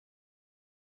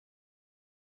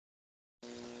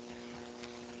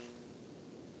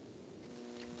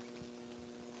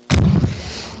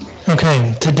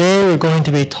Okay, today we're going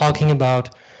to be talking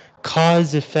about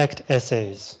cause-effect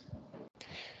essays.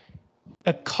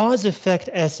 A cause-effect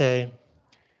essay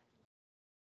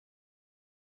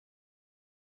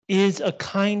is a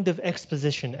kind of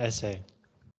exposition essay.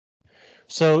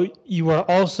 So you are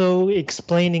also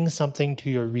explaining something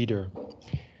to your reader.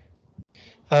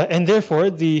 And therefore,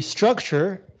 the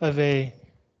structure of a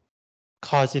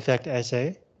cause-effect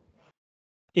essay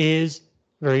is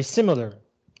very similar.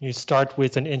 You start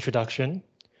with an introduction.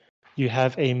 You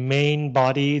have a main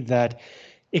body that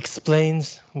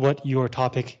explains what your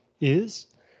topic is,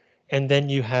 and then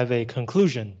you have a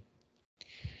conclusion.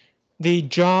 The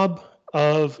job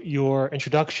of your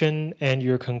introduction and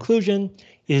your conclusion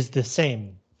is the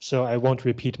same, so I won't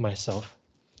repeat myself.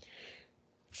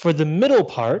 For the middle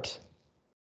part,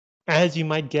 as you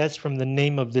might guess from the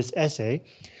name of this essay,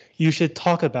 you should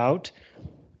talk about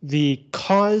the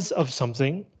cause of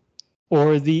something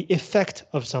or the effect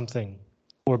of something,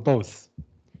 or both.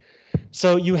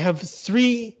 So you have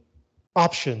three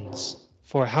options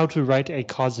for how to write a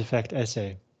cause-effect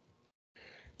essay.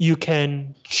 You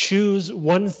can choose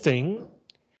one thing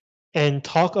and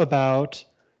talk about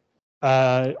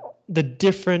the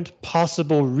different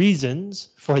possible reasons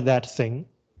for that thing.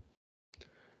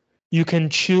 You can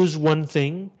choose one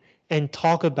thing and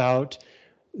talk about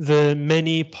the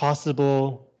many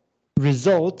possible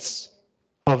results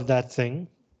of that thing.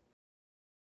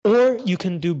 Or you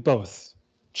can do both.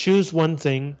 Choose one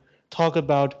thing, talk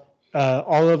about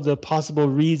all of the possible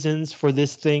reasons for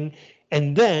this thing,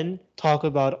 and then talk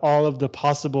about all of the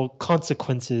possible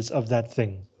consequences of that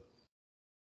thing.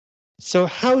 So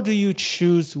how do you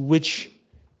choose which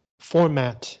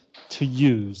format to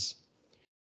use?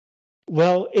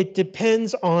 Well, it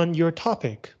depends on your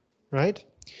topic, right?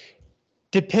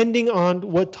 Depending on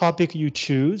what topic you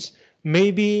choose,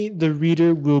 maybe the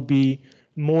reader will be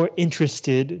more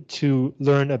interested to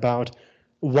learn about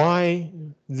why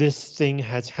this thing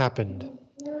has happened.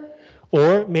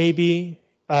 Or maybe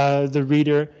the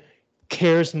reader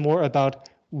cares more about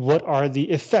what are the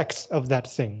effects of that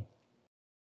thing.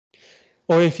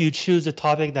 Or if you choose a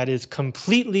topic that is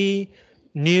completely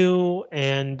new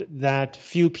and that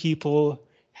few people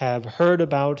have heard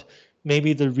about,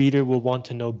 maybe the reader will want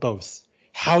to know both.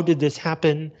 How did this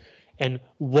happen and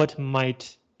what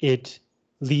might it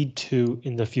lead to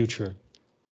in the future?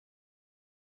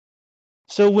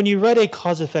 So when you write a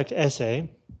cause-effect essay,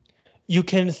 you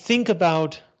can think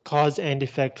about cause and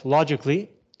effect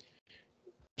logically.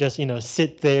 Just,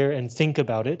 sit there and think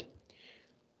about it.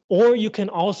 Or you can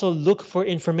also look for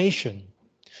information.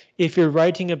 If you're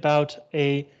writing about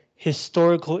a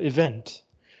historical event,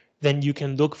 then you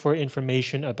can look for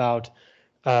information about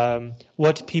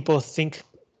what people think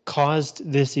caused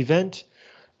this event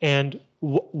and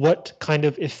what kind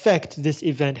of effect this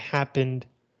event had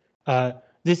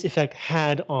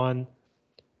on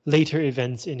later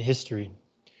events in history.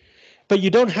 But you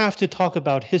don't have to talk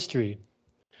about history.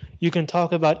 You can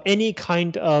talk about any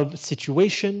kind of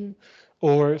situation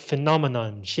or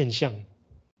phenomenon, 现象.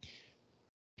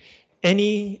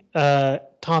 Any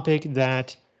topic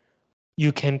that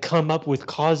you can come up with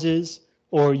causes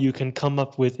or you can come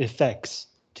up with effects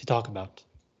to talk about.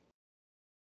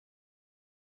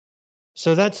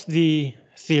 So that's the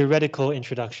theoretical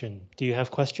introduction. Do you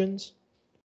have questions?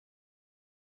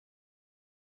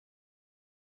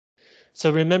 So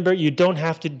remember, you don't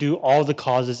have to do all the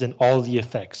causes and all the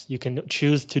effects. You can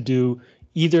choose to do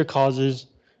either causes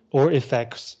or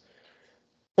effects.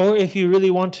 Or if you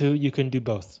really want to, you can do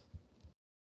both.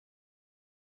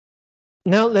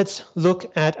 Now let's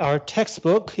look at our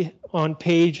textbook on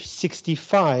page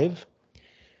 65.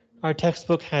 Our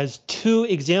textbook has two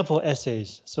example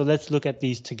essays, so let's look at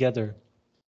these together.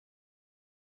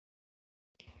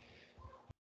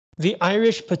 The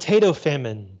Irish Potato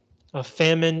Famine. A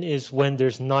famine is when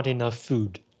there's not enough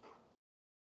food.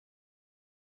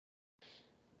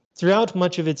 Throughout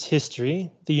much of its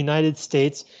history, the United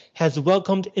States has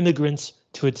welcomed immigrants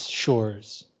to its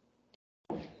shores.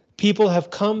 People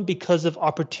have come because of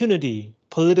opportunity,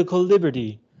 political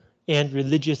liberty, and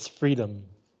religious freedom.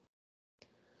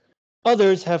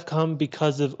 Others have come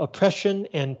because of oppression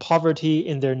and poverty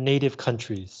in their native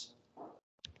countries.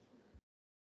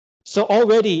 So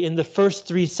already in the first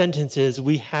three sentences,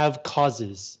 we have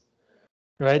causes,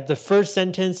 right? The first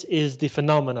sentence is the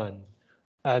phenomenon.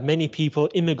 Many people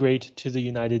immigrate to the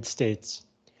United States.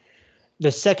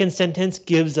 The second sentence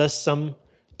gives us some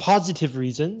positive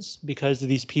reasons because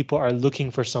these people are looking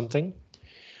for something.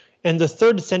 And the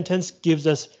third sentence gives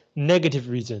us negative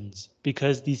reasons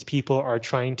because these people are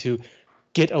trying to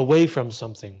get away from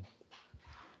something.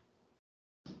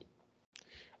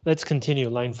 Let's continue,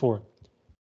 line 4.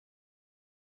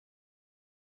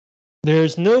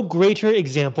 There's no greater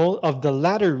example of the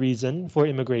latter reason for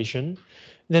immigration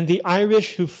than the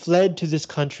Irish who fled to this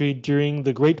country during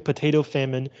the Great Potato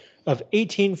Famine of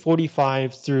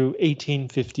 1845 through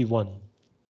 1851.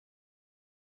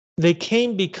 They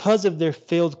came because of their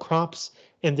failed crops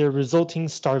and their resulting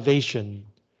starvation,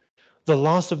 the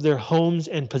loss of their homes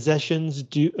and possessions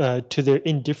due to their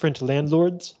indifferent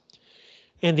landlords,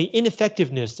 and the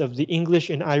ineffectiveness of the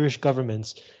English and Irish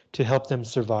governments to help them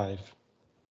survive.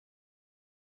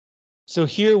 So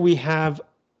here we have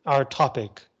our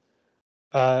topic,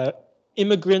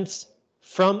 immigrants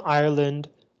from Ireland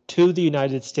to the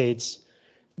United States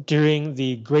during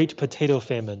the Great Potato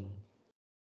Famine.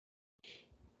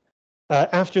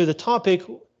 After the topic,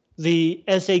 the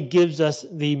essay gives us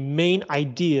the main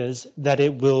ideas that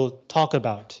it will talk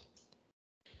about.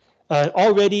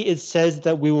 Already it says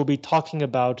that we will be talking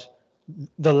about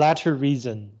the latter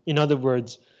reason. In other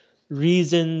words,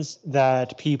 reasons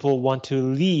that people want to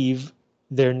leave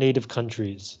their native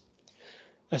countries.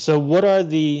 So what are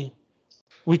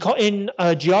we call in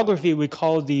geography, we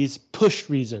call these push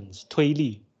reasons, 推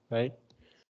力, right?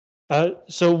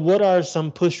 So what are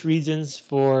some push reasons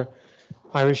for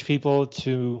Irish people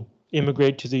to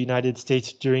immigrate to the United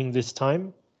States during this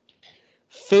time?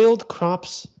 Failed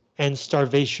crops and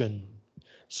starvation.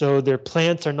 So their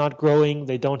plants are not growing,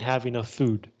 they don't have enough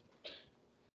food.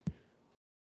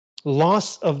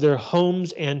 Loss of their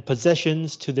homes and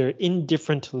possessions to their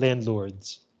indifferent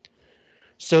landlords.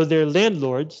 So their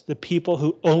landlords, the people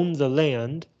who own the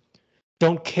land,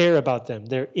 don't care about them.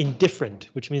 They're indifferent,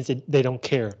 which means they don't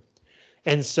care.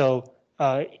 And so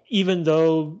even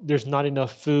though there's not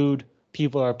enough food,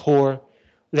 people are poor,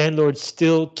 landlords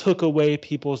still took away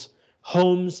people's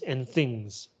homes and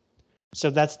things.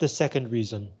 So that's the second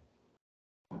reason.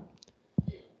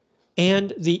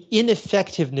 And the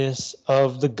ineffectiveness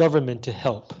of the government to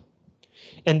help.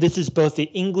 And this is both the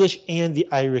English and the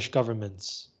Irish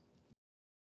governments.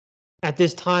 At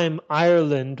this time,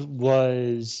 Ireland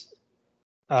was,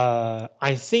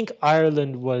 I think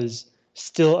Ireland was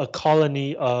still a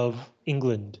colony of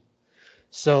England.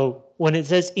 So when it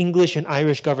says English and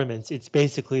Irish governments, it's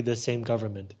basically the same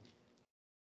government.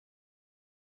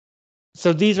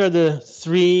 So these are the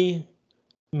three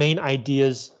main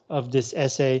ideas of this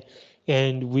essay,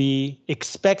 and we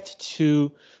expect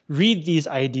to read these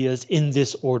ideas in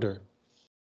this order.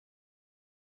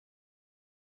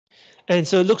 And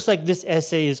so it looks like this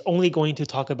essay is only going to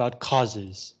talk about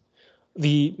causes.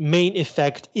 The main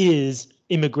effect is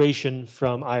immigration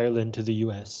from Ireland to the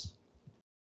US.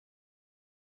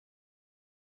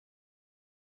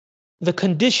 The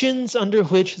conditions under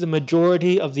which the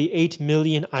majority of the 8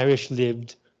 million Irish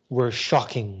lived were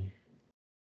shocking.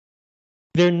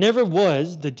 There never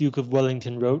was, the Duke of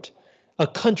Wellington wrote, a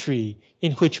country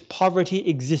in which poverty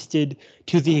existed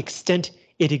to the extent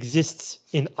it exists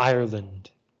in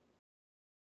Ireland.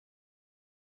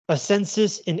 A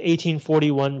census in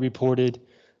 1841 reported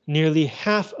nearly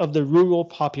half of the rural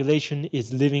population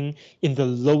is living in the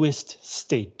lowest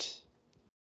state.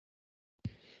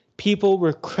 People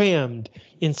were crammed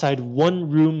inside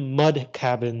one-room mud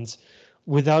cabins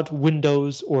without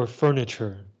windows or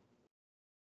furniture.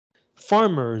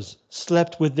 Farmers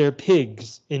slept with their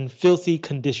pigs in filthy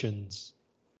conditions.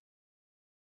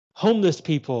 Homeless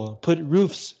people put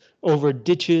roofs over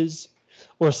ditches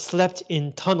or slept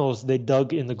in tunnels they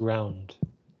dug in the ground.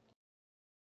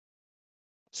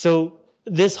 So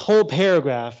this whole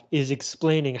paragraph is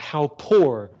explaining how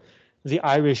poor the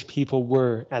Irish people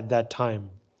were at that time.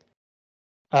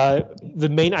 The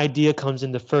main idea comes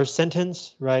in the first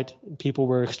sentence, right? People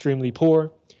were extremely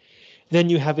poor. Then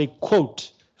you have a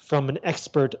quote from an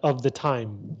expert of the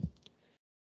time.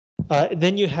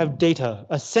 Then you have data.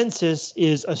 A census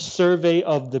is a survey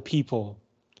of the people.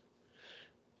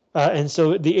 And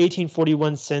so the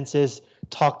 1841 census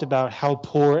talked about how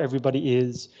poor everybody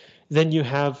is. Then you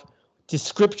have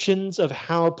descriptions of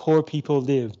how poor people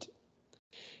lived.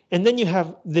 And then you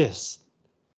have this.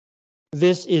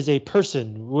 This is a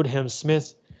person, Woodham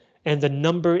Smith, and the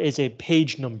number is a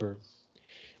page number.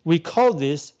 We call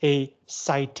this a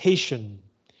citation,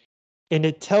 and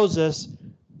it tells us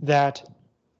that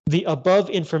the above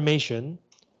information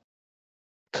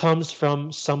comes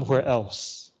from somewhere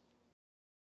else.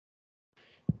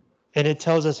 And it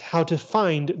tells us how to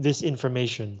find this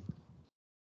information.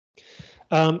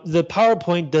 The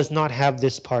PowerPoint does not have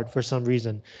this part for some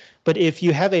reason, but if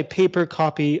you have a paper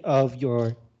copy of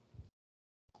your,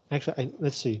 actually,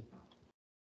 let's see.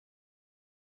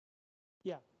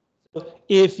 Yeah, so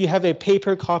if you have a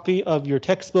paper copy of your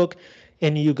textbook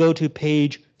and you go to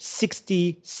page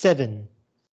 67,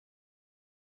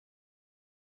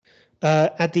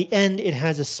 At the end, it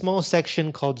has a small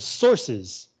section called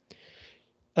sources.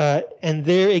 And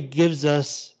there it gives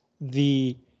us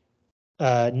the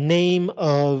name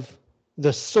of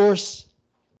the source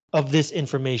of this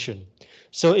information.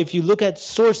 So if you look at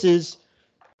sources,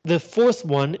 the fourth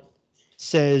one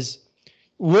says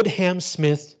Woodham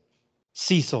Smith,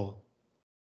 Cecil,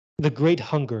 The Great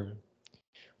Hunger.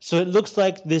 So it looks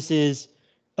like this is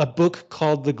a book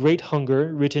called The Great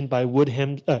Hunger, written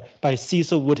by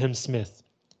Cecil Woodham Smith.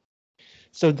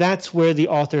 So that's where the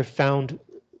author found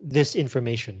this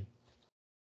information.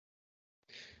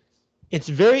 It's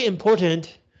very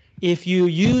important, if you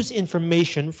use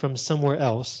information from somewhere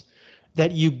else,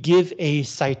 that you give a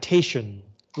citation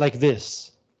like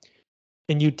this,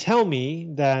 and you tell me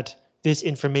that this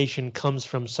information comes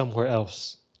from somewhere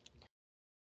else.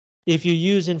 If you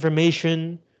use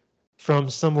information from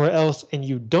somewhere else and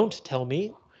you don't tell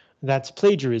me, that's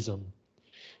plagiarism.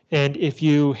 And if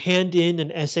you hand in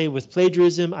an essay with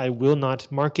plagiarism, I will not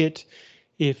mark it.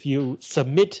 If you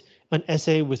submit an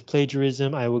essay with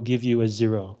plagiarism, I will give you a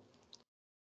 0.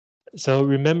 So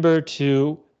remember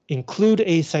to include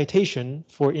a citation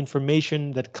for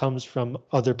information that comes from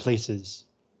other places.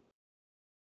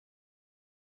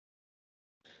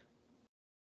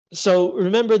 So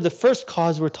remember, the first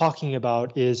cause we're talking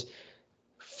about is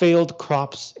failed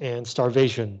crops and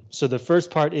starvation. So the first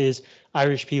part is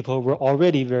Irish people were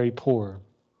already very poor.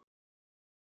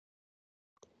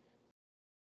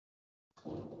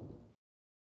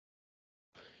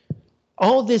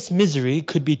 All this misery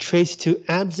could be traced to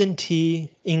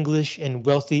absentee English and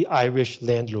wealthy Irish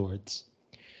landlords.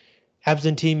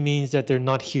 Absentee means that they're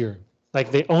not here.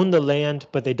 Like they own the land,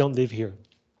 but they don't live here.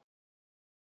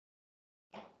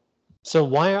 So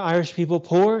why are Irish people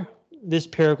poor? This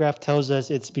paragraph tells us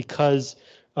it's because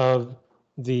of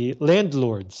the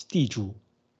landlords, 地主.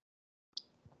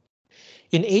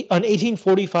 An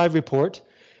 1845 report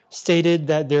stated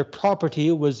that their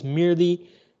property was merely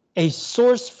a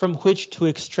source from which to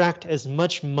extract as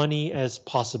much money as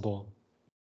possible.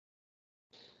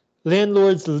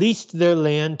 Landlords leased their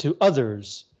land to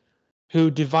others,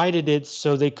 who divided it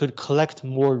so they could collect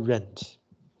more rent.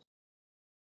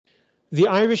 The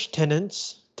Irish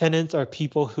tenants are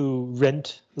people who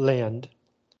rent land.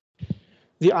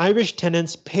 The Irish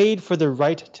tenants paid for the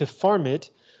right to farm it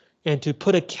and to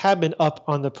put a cabin up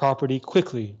on the property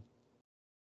quickly.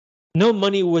 No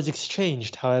money was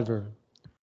exchanged, however.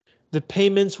 The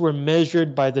payments were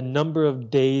measured by the number of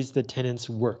days the tenants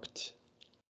worked.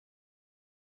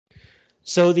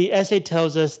 So the essay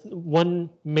tells us one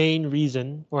main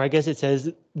reason, or I guess it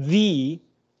says the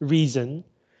reason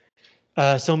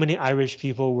so many Irish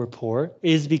people were poor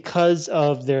is because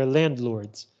of their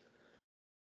landlords.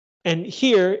 And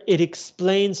here it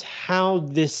explains how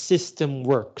this system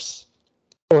works,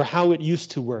 or how it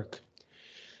used to work.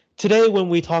 Today, when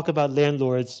we talk about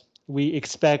landlords, we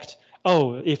expect,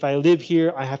 oh, if I live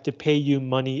here, I have to pay you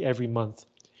money every month.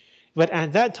 But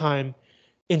at that time,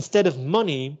 instead of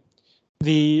money,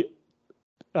 the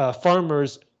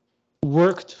farmers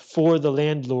worked for the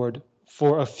landlord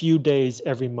for a few days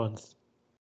every month.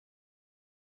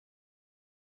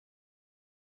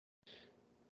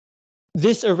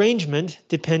 This arrangement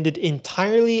depended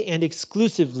entirely and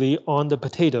exclusively on the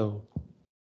potato.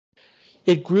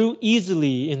 It grew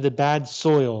easily in the bad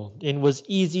soil and was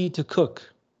easy to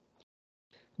cook.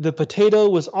 The potato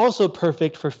was also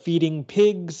perfect for feeding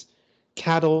pigs,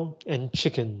 cattle, and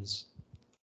chickens.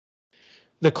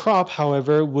 The crop,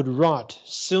 however, would rot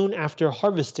soon after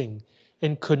harvesting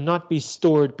and could not be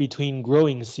stored between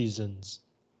growing seasons.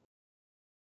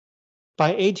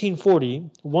 By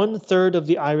 1840, 1/3 of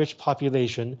the Irish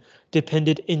population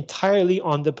depended entirely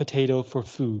on the potato for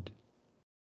food.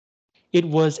 It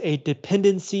was a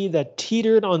dependency that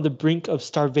teetered on the brink of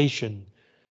starvation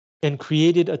and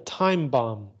created a time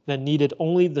bomb that needed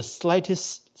only the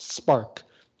slightest spark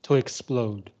to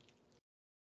explode.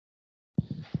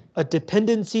 A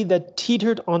dependency that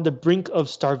teetered on the brink of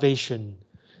starvation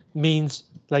means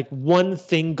like one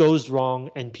thing goes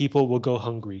wrong and people will go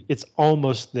hungry. It's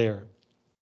almost there.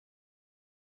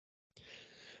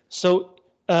 So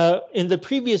in the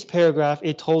previous paragraph,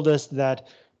 it told us that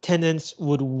tenants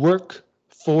would work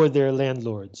for their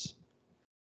landlords.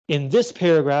 In this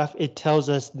paragraph, it tells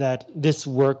us that this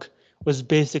work was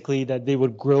basically that they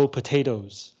would grow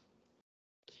potatoes.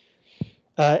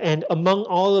 And among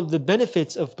all of the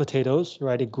benefits of potatoes,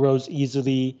 right, it grows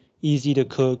easily, easy to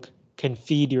cook, can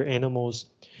feed your animals.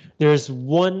 There's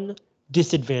one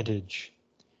disadvantage.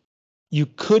 You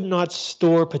could not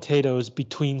store potatoes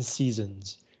between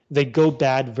seasons. They go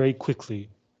bad very quickly.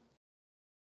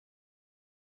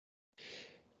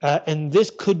 And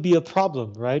this could be a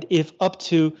problem, right? If up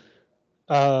to,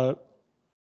 where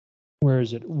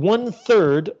is it?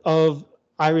 1/3 of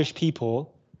Irish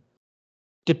people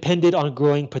depended on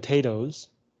growing potatoes,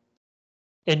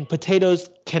 and potatoes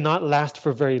cannot last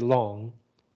for very long,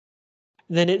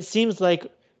 then it seems like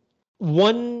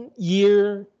 1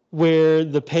 year where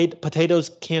the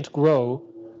potatoes can't grow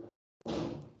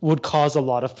would cause a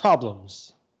lot of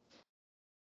problems.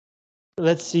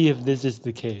 Let's see if this is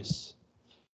the case.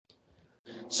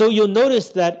 So you'll notice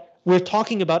that we're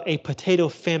talking about a potato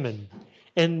famine,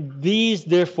 and these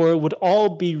therefore would all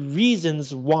be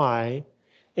reasons why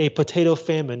a potato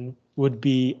famine would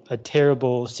be a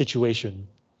terrible situation.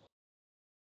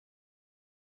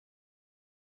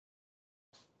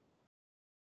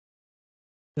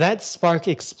 That spark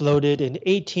exploded in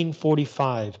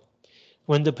 1845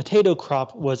 when the potato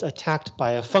crop was attacked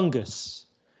by a fungus.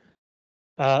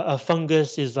 A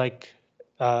fungus is like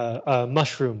a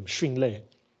mushroom, 菌类.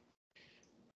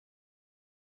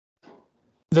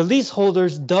 The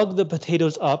leaseholders dug the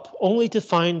potatoes up only to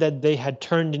find that they had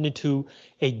turned into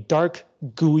a dark,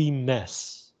 gooey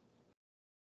mess.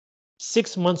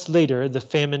 6 months later, the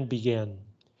famine began.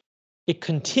 It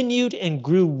continued and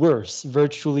grew worse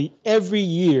virtually every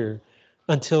year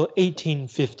until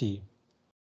 1850.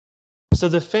 So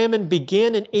the famine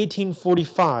began in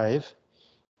 1845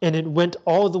 and it went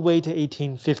all the way to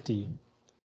 1850.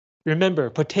 Remember,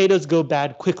 potatoes go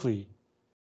bad quickly.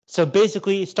 So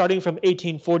basically, starting from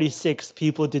 1846,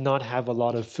 people did not have a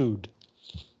lot of food.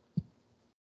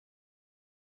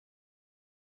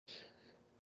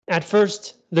 At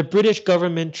first, the British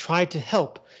government tried to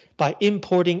help by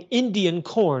importing Indian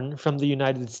corn from the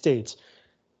United States.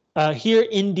 Here,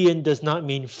 Indian does not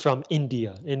mean from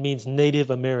India. It means Native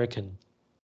American.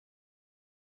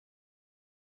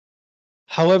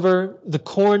 However, the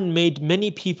corn made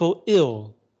many people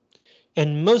ill,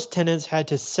 and most tenants had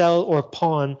to sell or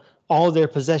pawn all their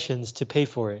possessions to pay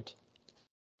for it.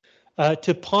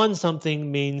 To pawn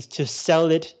something means to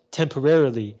sell it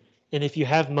temporarily, and if you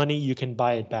have money, you can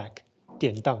buy it back.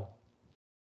 典当.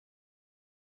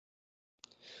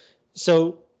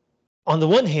 So on the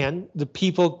one hand, the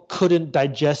people couldn't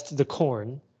digest the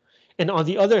corn, and on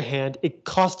the other hand, it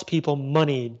cost people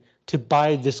money to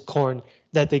buy this corn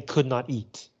that they could not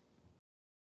eat.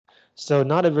 So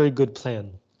not a very good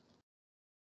plan.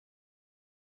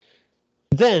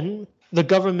 Then the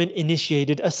government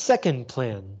initiated a second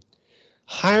plan,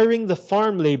 hiring the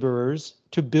farm laborers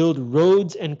to build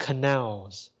roads and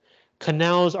canals.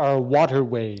 Canals are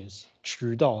waterways,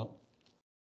 渠道.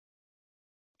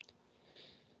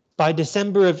 By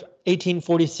December of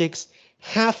 1846,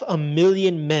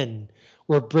 500,000 men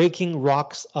were breaking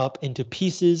rocks up into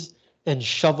pieces and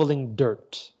shoveling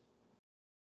dirt.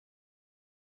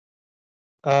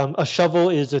 A shovel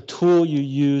is a tool you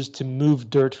use to move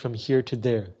dirt from here to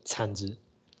there, 铲子.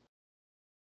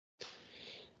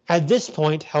 At this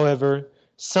point, however,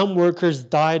 some workers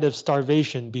died of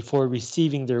starvation before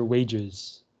receiving their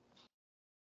wages.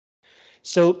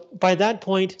 So by that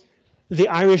point, the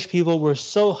Irish people were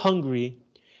so hungry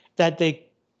that they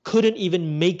couldn't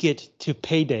even make it to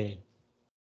payday.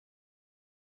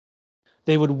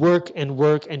 They would work,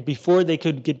 and before they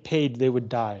could get paid, they would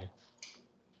die.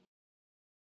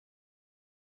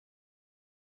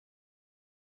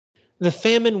 The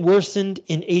famine worsened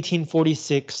in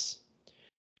 1846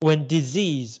 when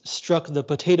disease struck the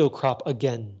potato crop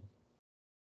again.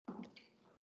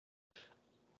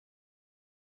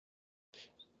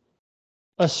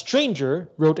 A stranger,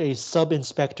 wrote a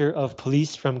sub-inspector of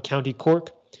police from County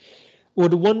Cork,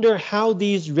 would wonder how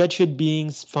these wretched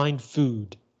beings find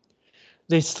food.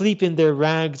 They sleep in their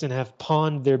rags and have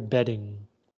pawned their bedding.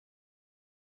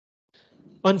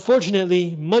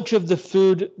 Unfortunately, much of the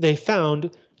food they found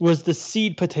was the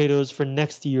seed potatoes for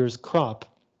next year's crop.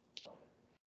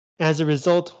 As a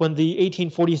result, when the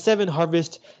 1847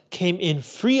 harvest came in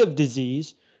free of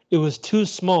disease, it was too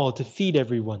small to feed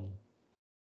everyone.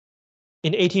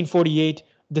 In 1848,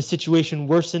 the situation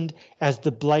worsened as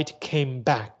the blight came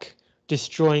back,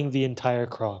 destroying the entire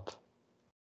crop.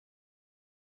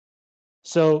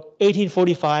 So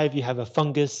 1845, you have a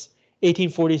fungus.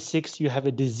 1846, you have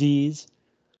a disease.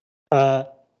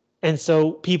 And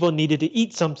so people needed to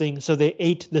eat something, so they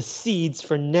ate the seeds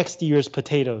for next year's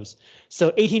potatoes. So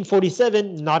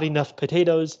 1847, not enough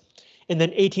potatoes. And then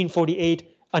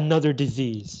 1848, another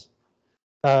disease.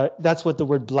 That's what the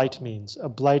word blight means. A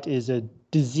blight is a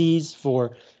disease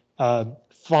for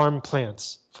farm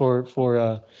plants, for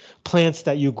plants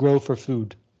that you grow for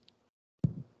food.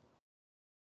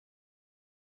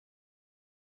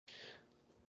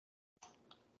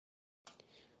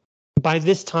 By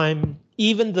this time,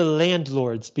 Even the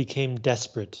landlords became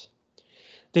desperate.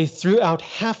 They threw out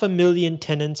 500,000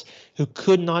 tenants who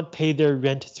could not pay their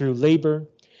rent through labor,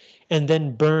 and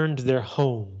then burned their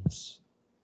homes.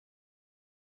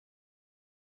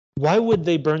 Why would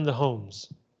they burn the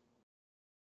homes?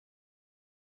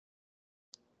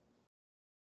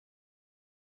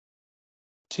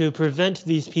 To prevent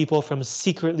these people from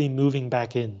secretly moving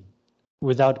back in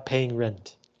without paying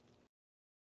rent.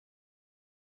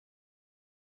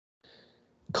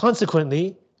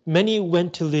 Consequently, many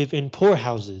went to live in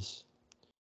poorhouses.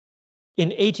 In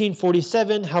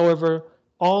 1847, however,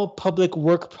 all public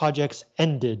work projects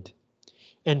ended,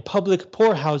 and public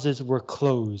poorhouses were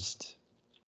closed.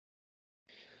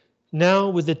 Now,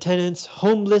 with the tenants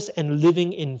homeless and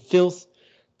living in filth,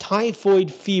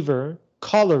 typhoid fever,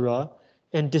 cholera,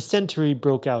 and dysentery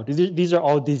broke out. These are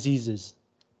all diseases,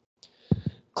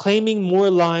 claiming more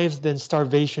lives than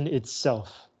starvation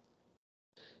itself.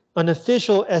 An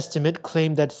official estimate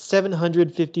claimed that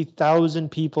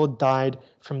 750,000 people died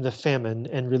from the famine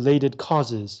and related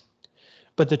causes,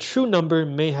 but the true number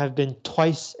may have been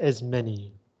twice as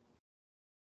many.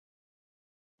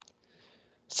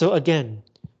 So again,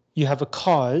 you have a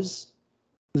cause,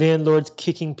 landlords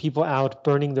kicking people out,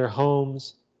 burning their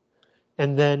homes,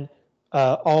 and then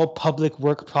all public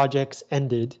work projects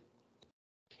ended.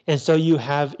 And so you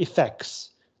have effects.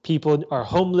 People are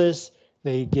homeless,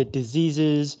 they get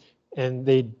diseases, and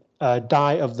they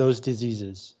die of those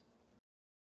diseases.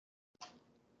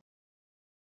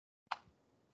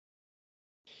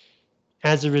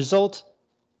 As a result,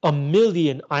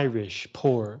 1,000,000 Irish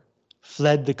poor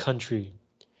fled the country,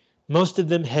 most of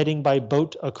them heading by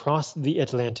boat across the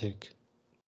Atlantic.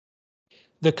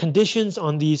 The conditions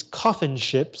on these coffin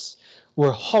ships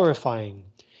were horrifying,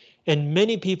 and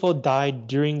many people died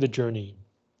during the journey.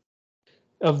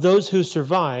 Of those who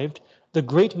survived, the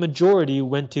great majority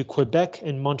went to Quebec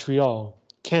and Montreal,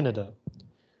 Canada.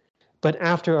 But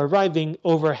after arriving,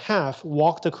 over half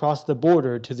walked across the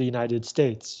border to the United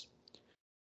States.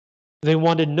 They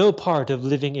wanted no part of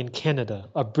living in Canada,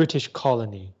 a British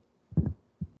colony.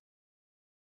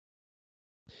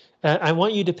 I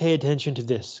want you to pay attention to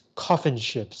this, coffin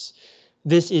ships.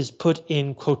 This is put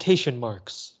in quotation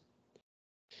marks.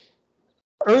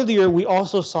 Earlier, we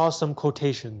also saw some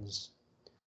quotations.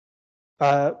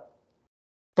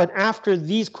 But after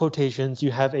these quotations, you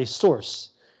have a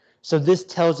source. So this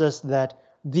tells us that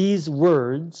these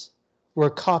words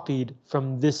were copied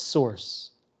from this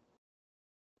source.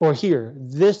 Or here,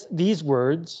 these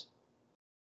words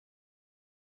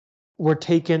were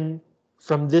taken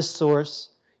from this source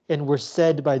and were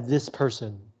said by this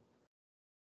person.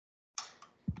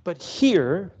 But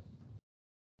here,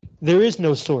 there is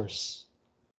no source,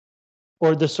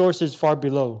 or the source is far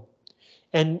below,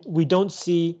 and we don't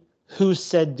see who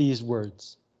said these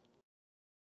words.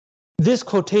 These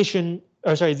quotation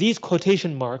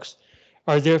marks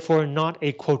are therefore not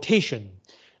a quotation.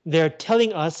 They're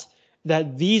telling us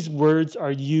that these words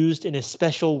are used in a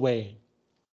special way.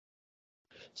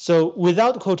 So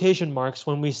without quotation marks,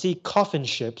 when we see coffin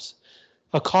ships,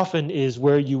 a coffin is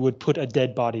where you would put a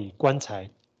dead body, 棺材.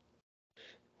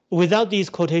 Without these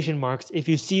quotation marks, if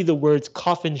you see the words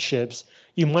coffin ships,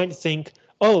 you might think,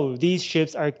 oh, these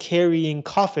ships are carrying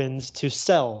coffins to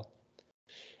sell.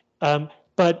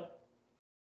 But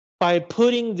by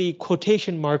putting the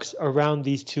quotation marks around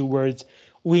these two words,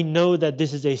 we know that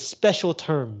this is a special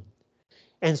term.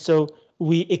 And so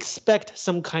we expect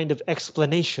some kind of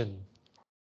explanation.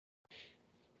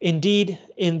 Indeed,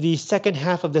 in the second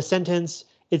half of the sentence,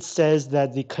 it says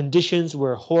that the conditions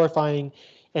were horrifying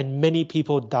and many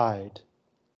people died.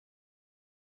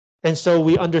 And so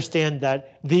we understand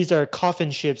that these are coffin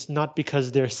ships not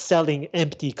because they're selling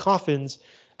empty coffins,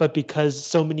 but because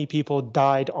so many people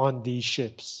died on these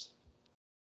ships.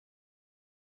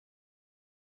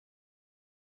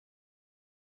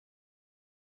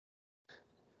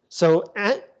 So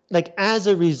as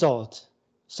a result,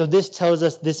 so this tells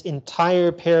us this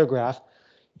entire paragraph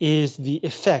is the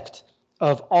effect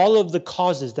of all of the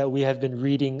causes that we have been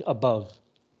reading above.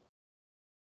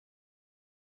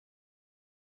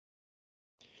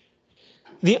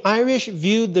 The Irish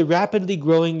viewed the rapidly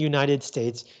growing United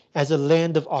States as a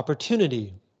land of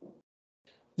opportunity.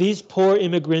 These poor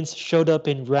immigrants showed up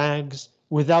in rags,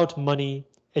 without money,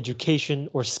 education,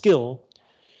 or skill,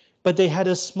 but they had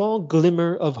a small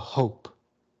glimmer of hope.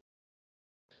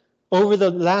 Over the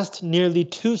last nearly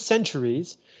 2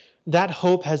 centuries, that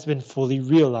hope has been fully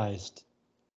realized.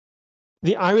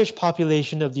 The Irish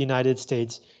population of the United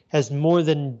States has more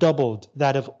than doubled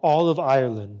that of all of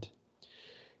Ireland.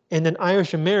 And an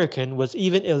Irish American was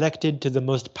even elected to the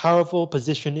most powerful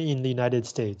position in the United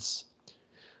States.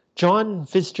 John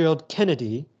Fitzgerald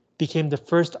Kennedy became the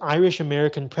first Irish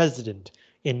American president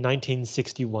in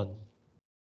 1961.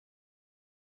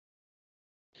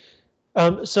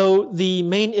 So the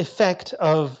main effect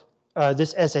of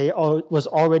this essay was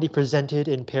already presented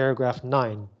in paragraph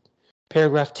 9.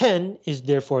 Paragraph 10 is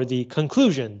therefore the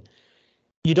conclusion.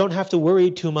 You don't have to worry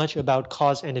too much about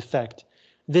cause and effect.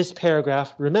 This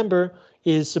paragraph, remember,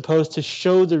 is supposed to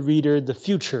show the reader the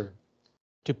future,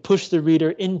 to push the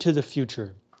reader into the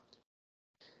future.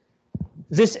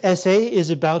 This essay is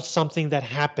about something that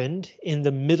happened in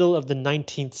the middle of the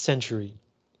 19th century.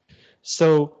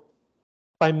 So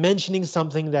by mentioning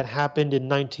something that happened in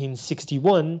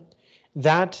 1961,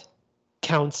 that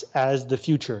counts as the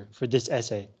future for this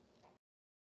essay.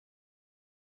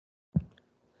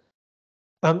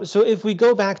 So if we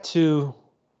go back to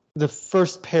the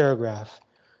first paragraph,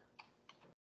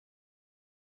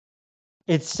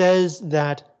 it says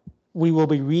that we will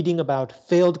be reading about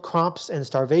failed crops and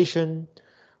starvation,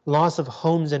 loss of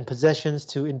homes and possessions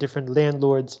to indifferent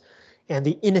landlords, and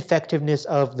the ineffectiveness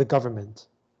of the government.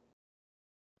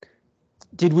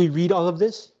 Did we read all of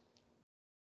this?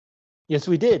 Yes,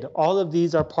 we did. All of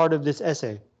these are part of this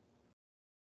essay.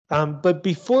 But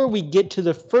before we get to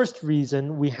the first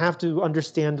reason, we have to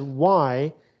understand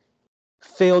why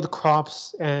failed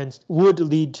crops and would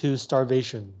lead to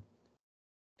starvation.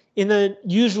 In a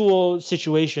usual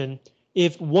situation,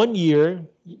 if one year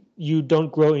you don't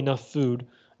grow enough food,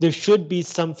 there should be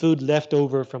some food left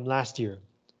over from last year.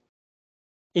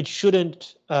 It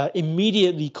shouldn't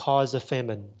immediately cause a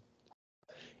famine.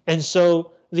 And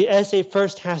so the essay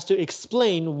first has to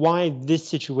explain why this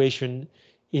situation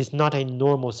is not a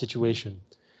normal situation.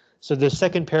 So the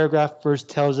second paragraph first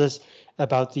tells us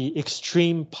about the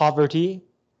extreme poverty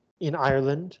in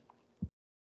Ireland.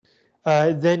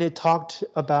 Then it talked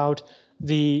about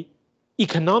the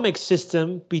economic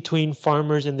system between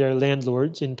farmers and their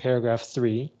landlords in paragraph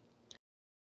 3.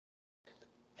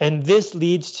 And this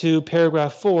leads to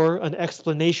paragraph 4, an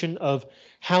explanation of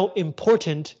how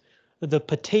important the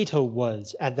potato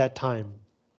was at that time.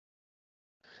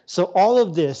 So all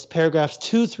of this, paragraphs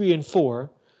 2, 3, and 4,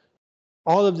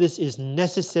 all of this is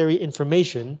necessary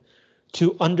information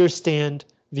to understand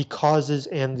the causes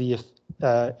and the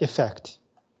effect.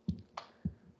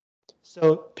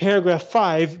 So paragraph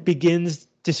 5 begins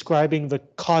describing the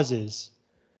causes.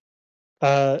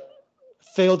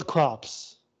 Failed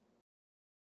crops,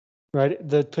 right?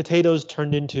 The potatoes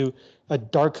turned into a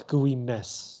dark, gooey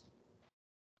mess.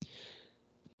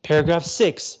 Paragraph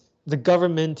 6, the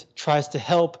government tries to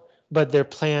help, but their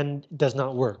plan does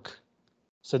not work.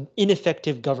 So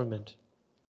ineffective government.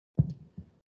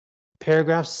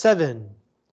 Paragraph 7,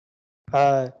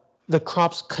 the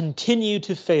crops continue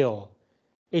to fail.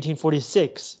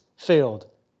 1846, failed.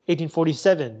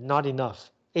 1847, not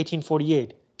enough.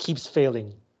 1848, keeps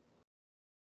failing.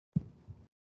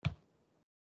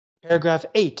 Paragraph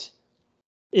 8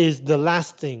 is the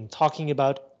last thing, talking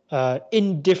about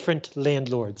indifferent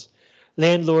landlords.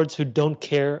 Landlords who don't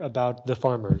care about the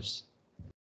farmers.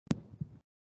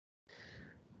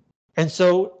 And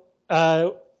so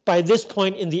by this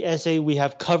point in the essay, we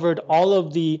have covered all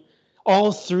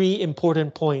 3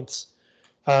 important points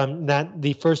that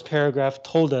the first paragraph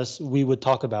told us we would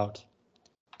talk about.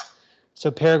 So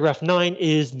paragraph 9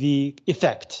 is the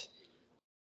effect.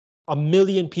 1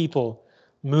 million people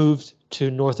moved to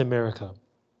North America.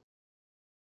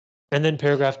 And then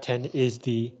paragraph 10 is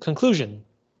the conclusion.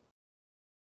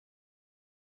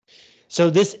 So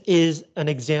this is an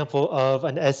example of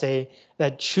an essay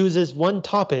that chooses one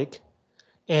topic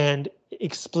and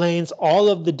explains all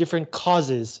of the different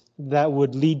causes that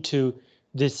would lead to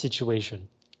this situation.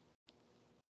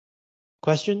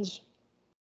 Questions?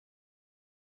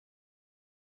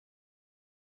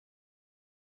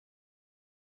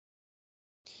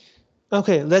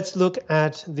 Okay, let's look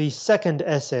at the second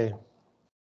essay.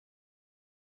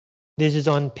 This is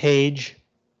on page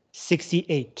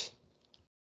 68.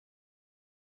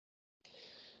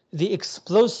 The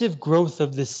explosive growth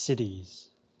of the cities.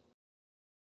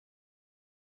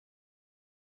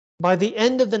 By the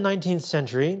end of the 19th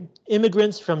century,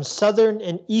 immigrants from Southern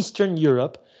and Eastern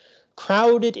Europe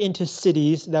crowded into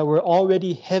cities that were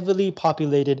already heavily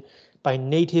populated by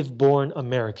native-born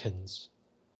Americans.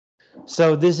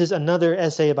 So this is another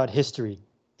essay about history,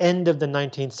 end of the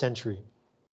 19th century.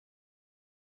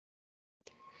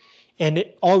 And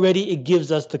it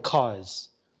gives us the cause.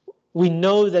 We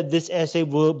know that this essay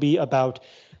will be about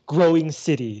growing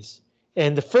cities.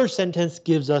 And the first sentence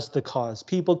gives us the cause.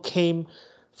 People came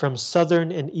from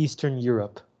Southern and Eastern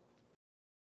Europe.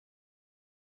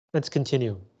 Let's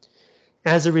continue.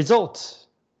 As a result,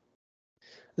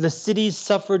 The cities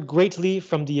suffered greatly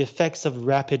from the effects of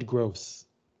rapid growth.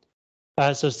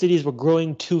 So cities were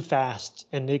growing too fast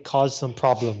and it caused some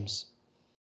problems.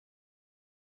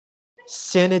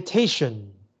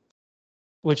 Sanitation,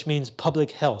 which means public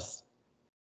health.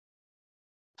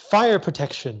 Fire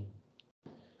protection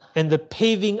and the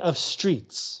paving of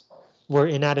streets were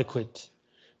inadequate.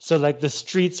 So like the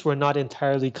streets were not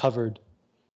entirely covered.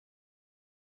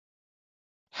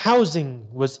 Housing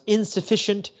was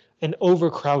insufficient and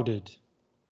overcrowded.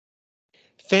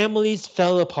 Families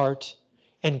fell apart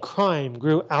and crime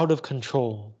grew out of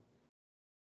control.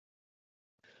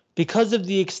 Because of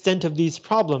the extent of these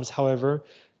problems, however,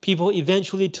 people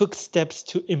eventually took steps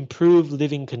to improve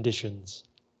living conditions.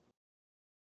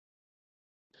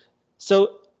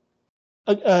 So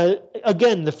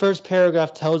again, the first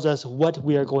paragraph tells us what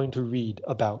we are going to read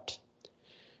about.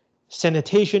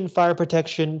 Sanitation, fire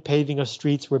protection, paving of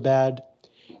streets were bad.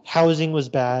 Housing was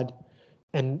bad.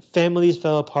 And families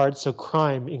fell apart, so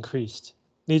crime increased.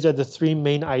 These are the three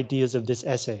main ideas of this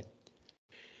essay.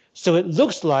 So it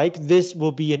looks like this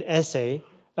will be an essay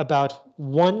about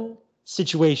one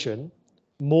situation,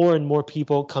 more and more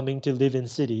people coming to live in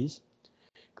cities,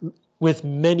 with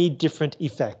many different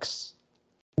effects.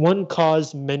 One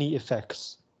cause, many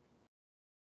effects.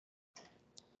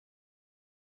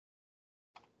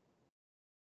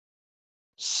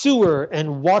 Sewer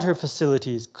and water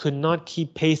facilities could not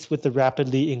keep pace with the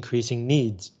rapidly increasing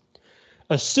needs.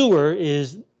 A sewer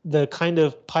is the kind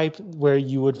of pipe where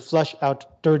you would flush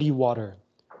out dirty water.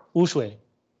 污水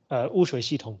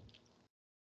系统.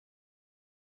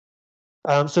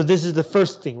 So this is the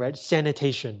first thing, right?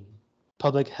 Sanitation,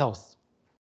 public health.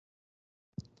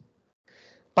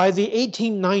 By the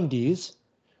 1890s,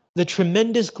 the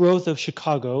tremendous growth of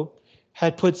Chicago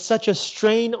had put such a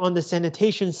strain on the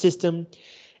sanitation system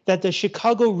that the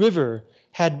Chicago River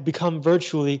had become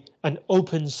virtually an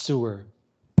open sewer.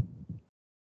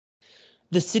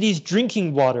 The city's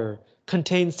drinking water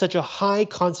contained such a high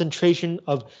concentration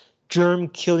of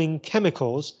germ-killing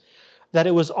chemicals that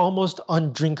it was almost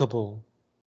undrinkable.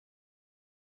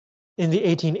 In the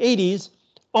 1880s,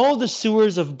 all the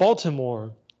sewers of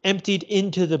Baltimore emptied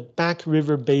into the Back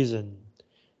River Basin.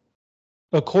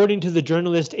 According to the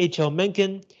journalist H.L.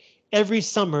 Mencken, every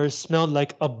summer smelled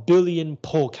like a billion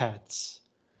polecats.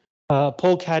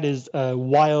 Polecat is a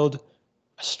wild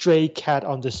stray cat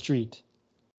on the street.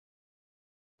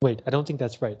 Wait, I don't think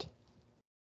that's right.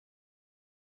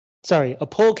 Sorry, a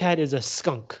polecat is a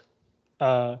skunk.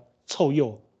 臭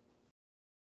鼬.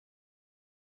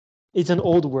 It's an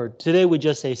old word. Today we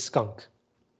just say skunk.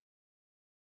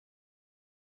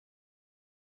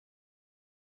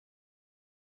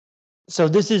 So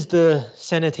this is the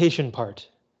sanitation part.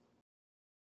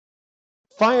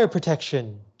 Fire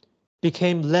protection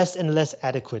became less and less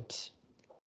adequate.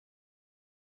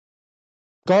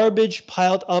 Garbage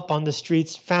piled up on the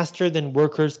streets faster than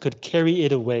workers could carry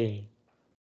it away.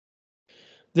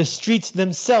 The streets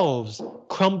themselves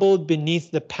crumbled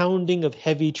beneath the pounding of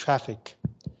heavy traffic.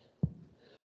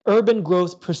 Urban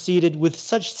growth proceeded with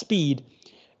such speed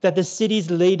that the cities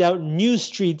laid out new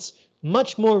streets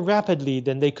much more rapidly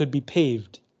than they could be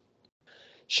paved.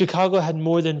 Chicago had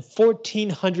more than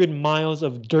 1,400 miles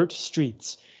of dirt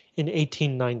streets in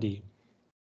 1890.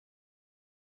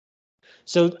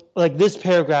 So like this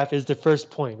paragraph is the first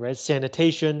point, right?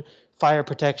 Sanitation, fire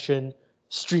protection,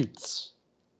 streets.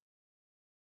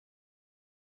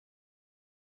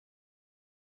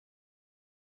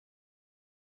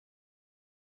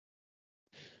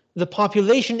 The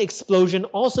population explosion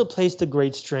also placed a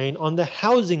great strain on the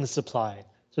housing supply.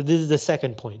 So this is the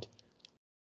second point.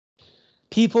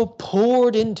 People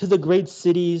poured into the great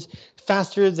cities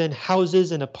faster than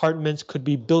houses and apartments could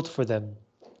be built for them.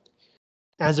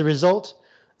 As a result,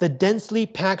 the densely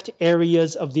packed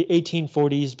areas of the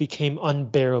 1840s became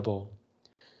unbearable.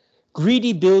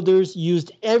 Greedy builders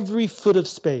used every foot of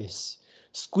space,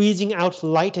 squeezing out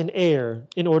light and air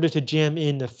in order to jam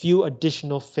in a few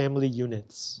additional family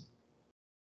units.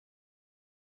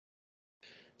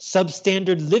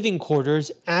 Substandard living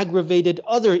quarters aggravated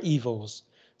other evils,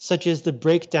 such as the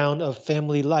breakdown of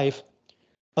family life,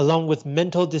 along with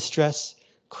mental distress,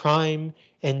 crime,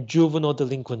 and juvenile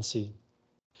delinquency.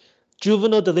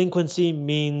 Juvenile delinquency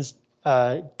means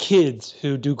kids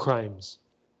who do crimes.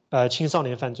 青少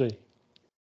年犯罪.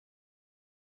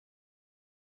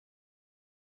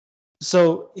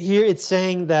 So here it's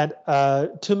saying that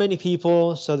too many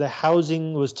people, so the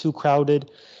housing was too crowded,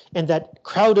 and that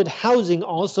crowded housing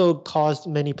also caused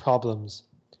many problems.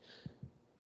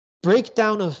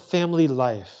 Breakdown of family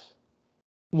life.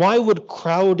 Why would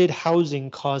crowded housing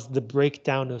cause the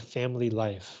breakdown of family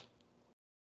life?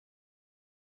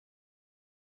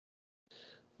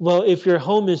 Well, if your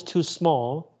home is too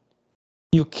small,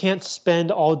 you can't spend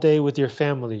all day with your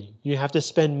family. You have to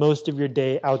spend most of your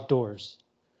day outdoors.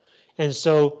 And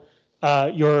so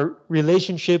your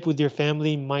relationship with your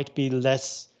family might be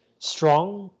less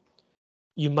strong.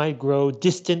 You might grow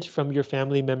distant from your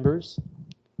family members.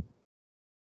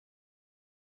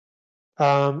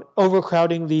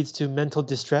 Overcrowding leads to mental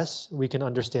distress. We can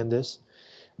understand this.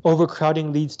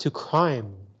 Overcrowding leads to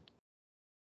crime.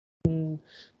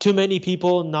 Too many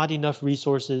people, not enough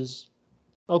resources.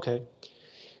 Okay.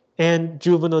 And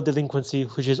juvenile delinquency,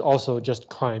 which is also just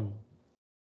crime.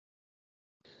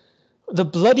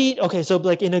 Okay, so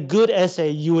like in a good essay,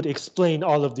 you would explain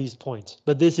all of these points,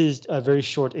 but this is a very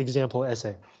short example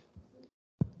essay.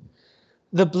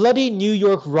 The bloody New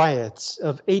York riots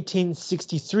of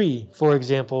 1863, for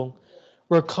example,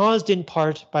 were caused in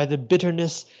part by the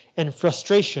bitterness and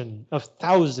frustration of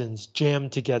thousands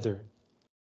jammed together.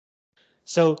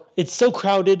 So it's so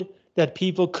crowded that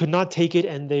people could not take it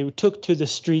and they took to the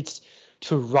streets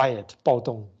to riot, 暴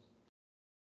动.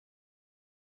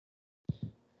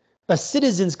 A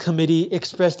citizens committee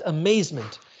expressed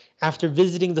amazement after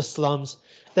visiting the slums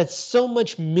that so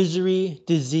much misery,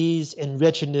 disease, and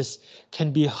wretchedness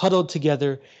can be huddled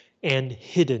together and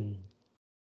hidden.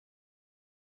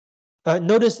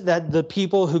 Notice that the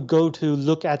people who go to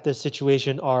look at the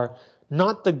situation are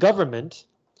not the government,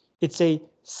 it's a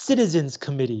citizens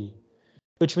committee,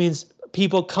 which means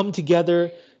people come together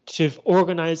to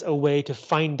organize a way to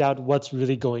find out what's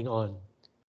really going on,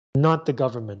 not the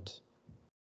government.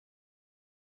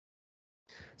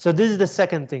 So this is the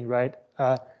second thing, right?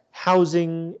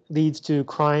 Housing leads to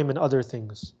crime and other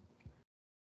things.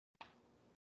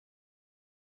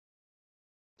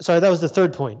 Sorry, that was the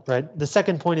third point, right? The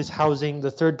second point is housing. The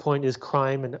third point is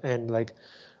crime and like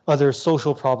other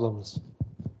social problems.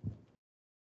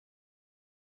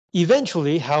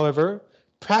 Eventually, however,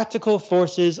 practical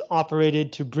forces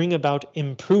operated to bring about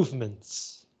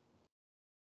improvements.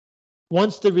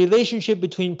 Once the relationship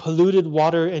between polluted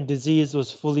water and disease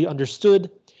was fully understood,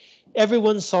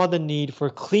 everyone saw the need for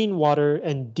clean water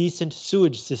and decent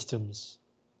sewage systems.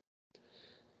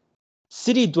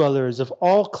 City dwellers of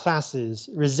all classes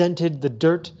resented the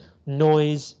dirt,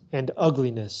 noise, and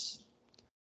ugliness.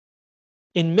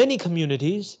 In many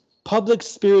communities,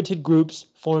 public-spirited groups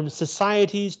formed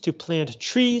societies to plant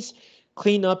trees,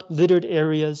 clean up littered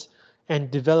areas,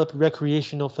 and develop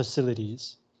recreational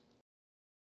facilities.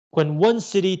 When one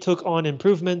city took on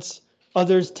improvements,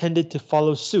 others tended to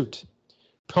follow suit,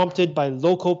 prompted by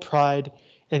local pride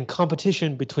and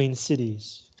competition between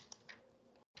cities.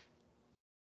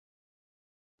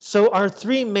 So our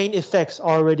three main effects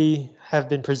already have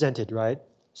been presented, right?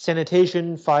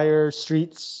 Sanitation, fire,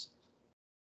 streets.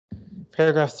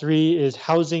 Paragraph 3 is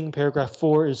housing. Paragraph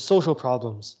 4 is social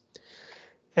problems.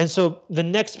 And so the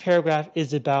next paragraph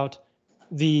is about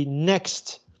the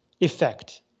next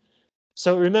effect.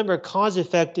 So remember, cause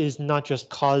effect is not just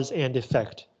cause and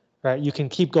effect, right? You can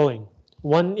keep going.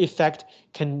 One effect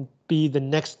can be the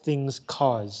next thing's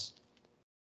cause.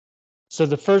 So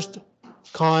the first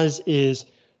cause is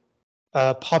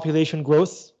population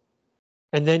growth.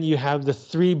 And then you have the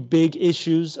three big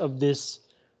issues of this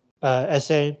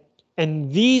essay.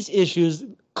 And these issues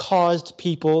caused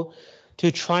people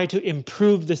to try to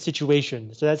improve the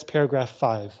situation. So that's paragraph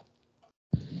 5.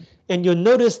 And you'll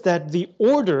notice that the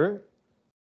order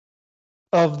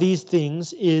of these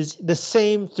things is the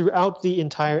same throughout the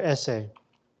entire essay.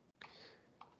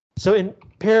 So in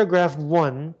paragraph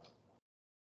 1,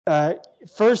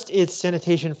 first it's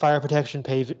sanitation, fire protection,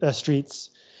 streets,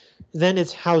 then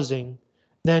it's housing,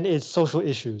 then it's social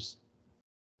issues,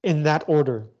 in that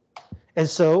order. And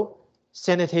so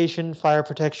sanitation, fire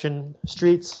protection,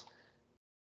 streets,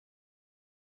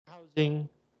 housing,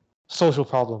 social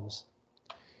problems.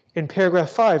 In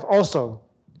paragraph 5 also,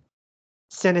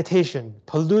 sanitation,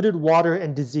 polluted water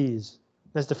and disease.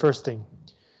 That's the first thing.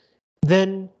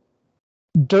 Then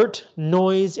dirt,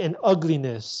 noise, and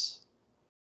ugliness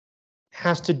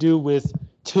has to do with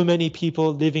too many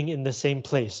people living in the same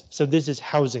place. So this is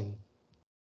housing.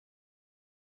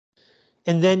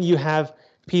 And then you have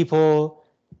people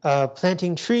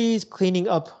planting trees, cleaning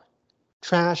up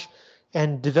trash,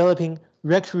 and developing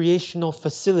recreational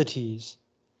facilities.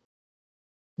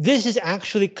 This is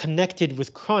actually connected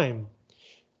with crime.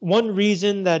 One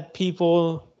reason that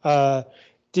people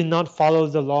did not follow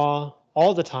the law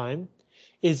all the time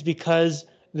is because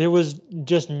there was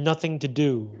just nothing to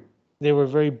do. They were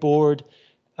very bored.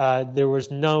 There was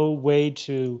no way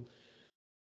to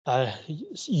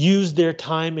use their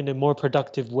time in a more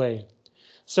productive way.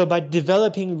 So by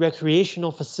developing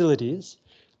recreational facilities,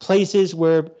 places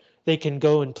where they can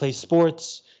go and play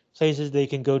sports, places they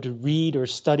can go to read or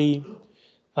study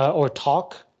or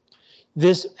talk.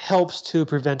 This helps to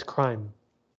prevent crime.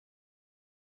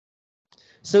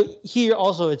 So here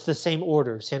also it's the same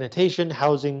order: sanitation,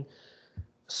 housing,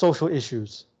 social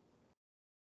issues.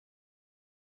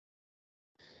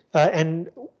 And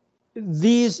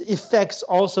these effects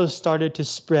also started to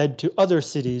spread to other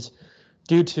cities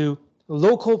due to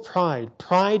local pride,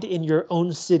 pride in your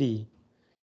own city,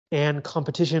 and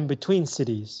competition between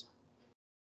cities.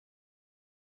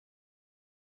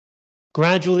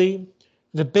 Gradually,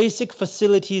 the basic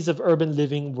facilities of urban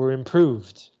living were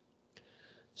improved.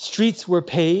 Streets were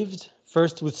paved,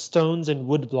 first with stones and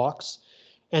wood blocks,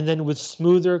 and then with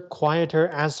smoother, quieter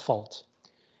asphalt.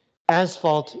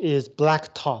 Asphalt is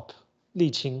black top,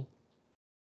 沥青.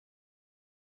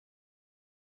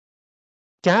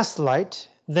 Gaslight,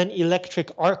 then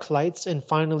electric arc lights, and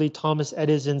finally Thomas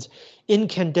Edison's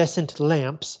incandescent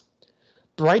lamps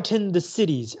brightened the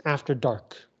cities after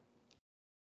dark.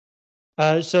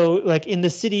 So like in the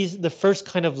cities, the first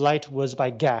kind of light was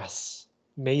by gas,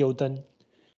 煤油灯.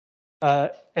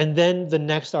 And then the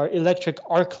next are electric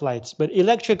arc lights, but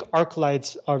electric arc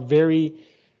lights are very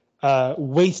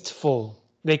wasteful.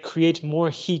 They create more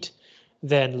heat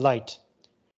than light.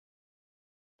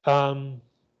 I'm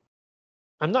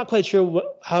not quite sure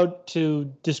how to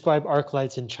describe arc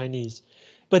lights in Chinese,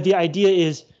 but the idea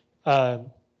is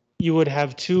you would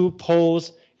have two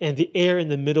poles and the air in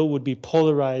the middle would be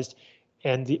polarized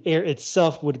and the air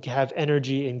itself would have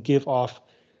energy and give off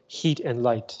heat and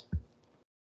light.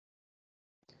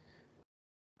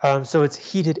 So it's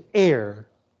heated air.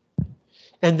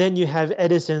 And then you have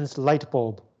Edison's light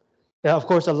bulb. Now, of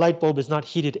course, a light bulb is not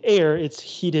heated air, it's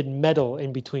heated metal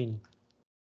in between.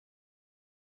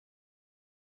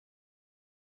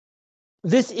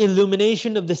 This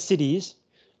illumination of the cities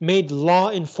made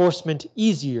law enforcement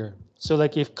easier. So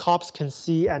like if cops can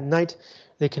see at night,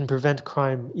 they can prevent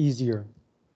crime easier.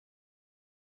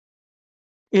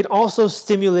 It also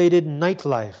stimulated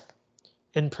nightlife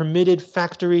and permitted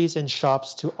factories and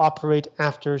shops to operate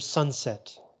after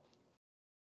sunset.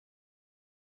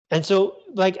 And so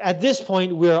like at this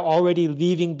point, we're already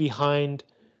leaving behind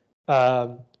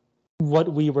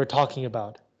what we were talking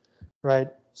about, right?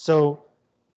 So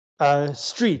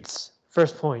streets,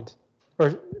 first point,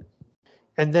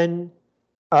 and then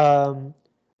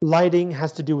lighting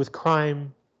has to do with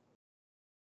crime.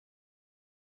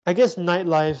 I guess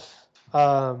nightlife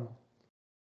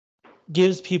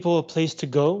gives people a place to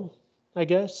go, I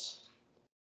guess,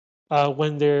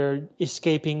 when they're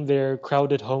escaping their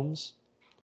crowded homes.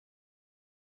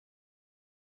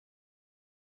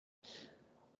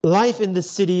 Life in the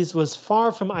cities was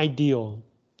far from ideal,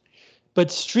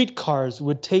 but streetcars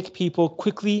would take people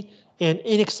quickly and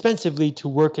inexpensively to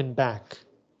work and back.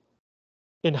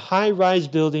 And high-rise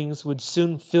buildings would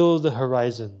soon fill the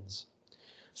horizons.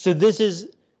 So this is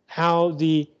how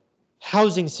the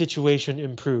housing situation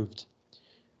improved.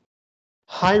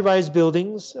 High-rise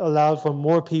buildings allowed for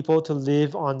more people to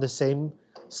live on the same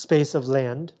space of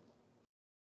land.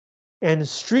 And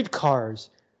streetcars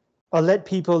let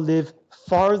people live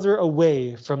farther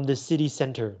away from the city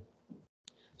center.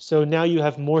 So now you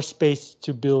have more space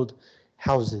to build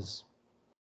houses.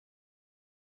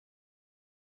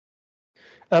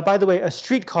 By the way, a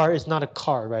streetcar is not a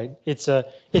car, right? It's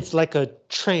like a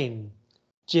train,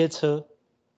 街车.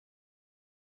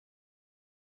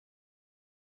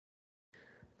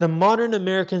 The modern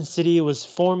American city was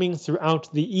forming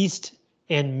throughout the East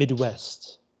and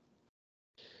Midwest.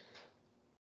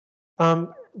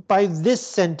 By this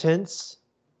sentence,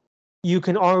 you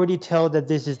can already tell that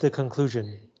this is the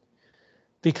conclusion,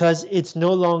 because it's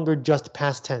no longer just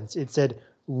past tense. It said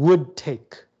would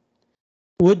take.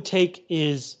 Would take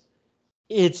is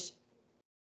it's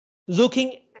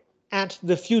looking at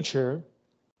the future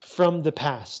from the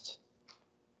past.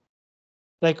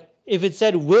 Like if it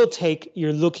said will take,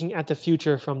 you're looking at the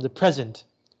future from the present.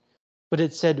 But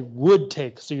it said would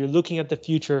take, so you're looking at the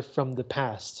future from the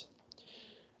past.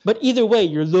 But either way,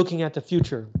 you're looking at the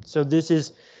future. So this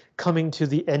is coming to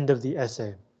the end of the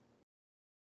essay.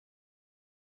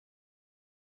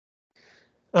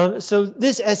 So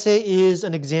this essay is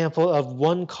an example of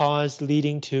one cause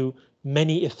leading to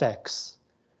many effects.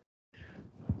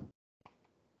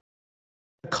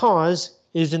 The cause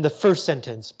is in the first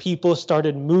sentence. People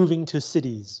started moving to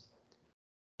cities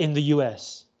in the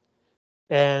US,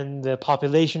 and the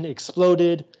population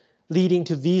exploded, leading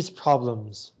to these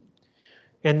problems.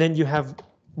 And then you have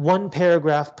one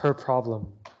paragraph per problem.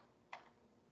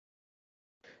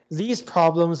 These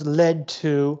problems led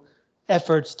to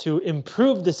efforts to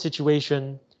improve the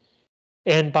situation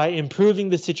And by improving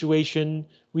the situation,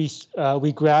 we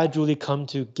gradually come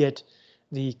to get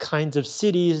the kinds of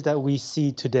cities that we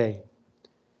see today.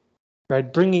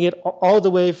 Right, bringing it all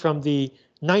the way from the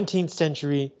 19th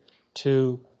century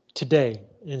to today.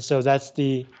 And so that's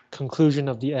the conclusion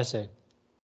of the essay.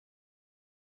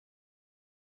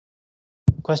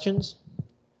 Questions?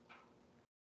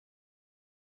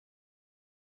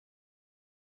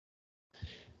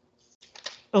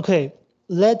 Okay,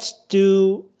 let's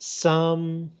do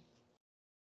some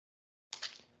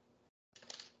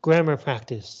grammar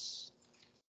practice.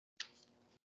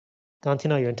 刚刚听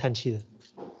到有人叹气的。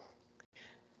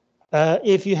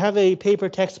If you have a paper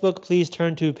textbook, please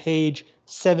turn to page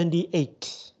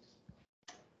 78.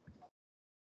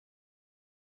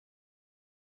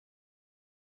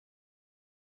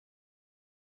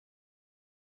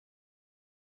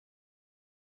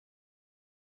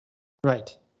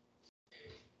 Right.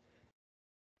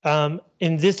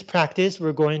 In this practice,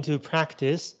 we're going to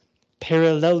practice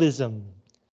parallelism,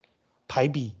 排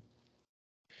比.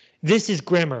 This is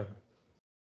grammar.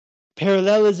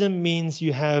 Parallelism means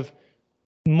you have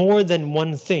more than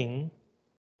one thing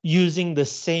using the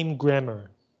same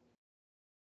grammar.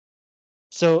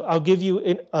 So I'll give you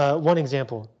one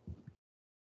example.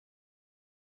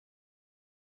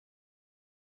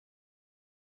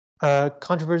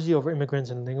 Controversy over immigrants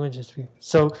and language history.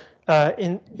 So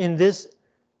in this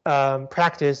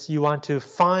practice, you want to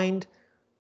find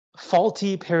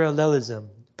faulty parallelism,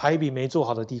 排比没做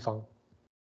好的地方.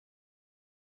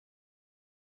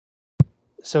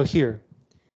 So here,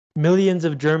 millions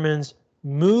of Germans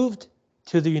moved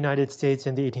to the United States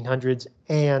in the 1800s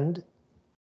and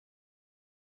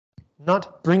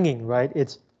not bringing, right?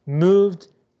 It's moved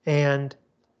and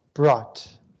brought.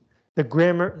 The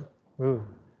grammar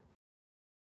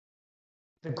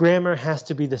has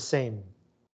to be the same.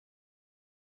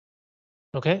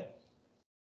 Okay?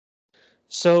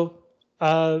 So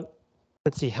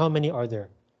let's see, how many are there?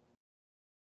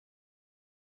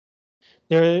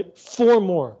 There are 4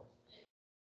 more.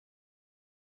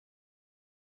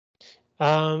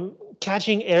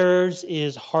 Catching errors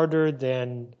is harder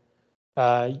than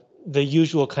the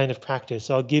usual kind of practice.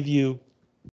 So I'll give you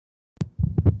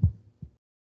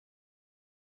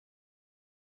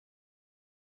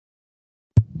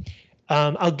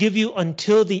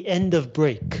until the end of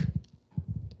break.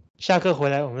 下课回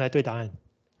来我们来对答案.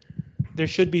 There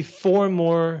should be 4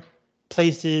 more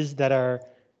places that are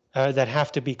that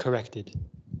have to be corrected.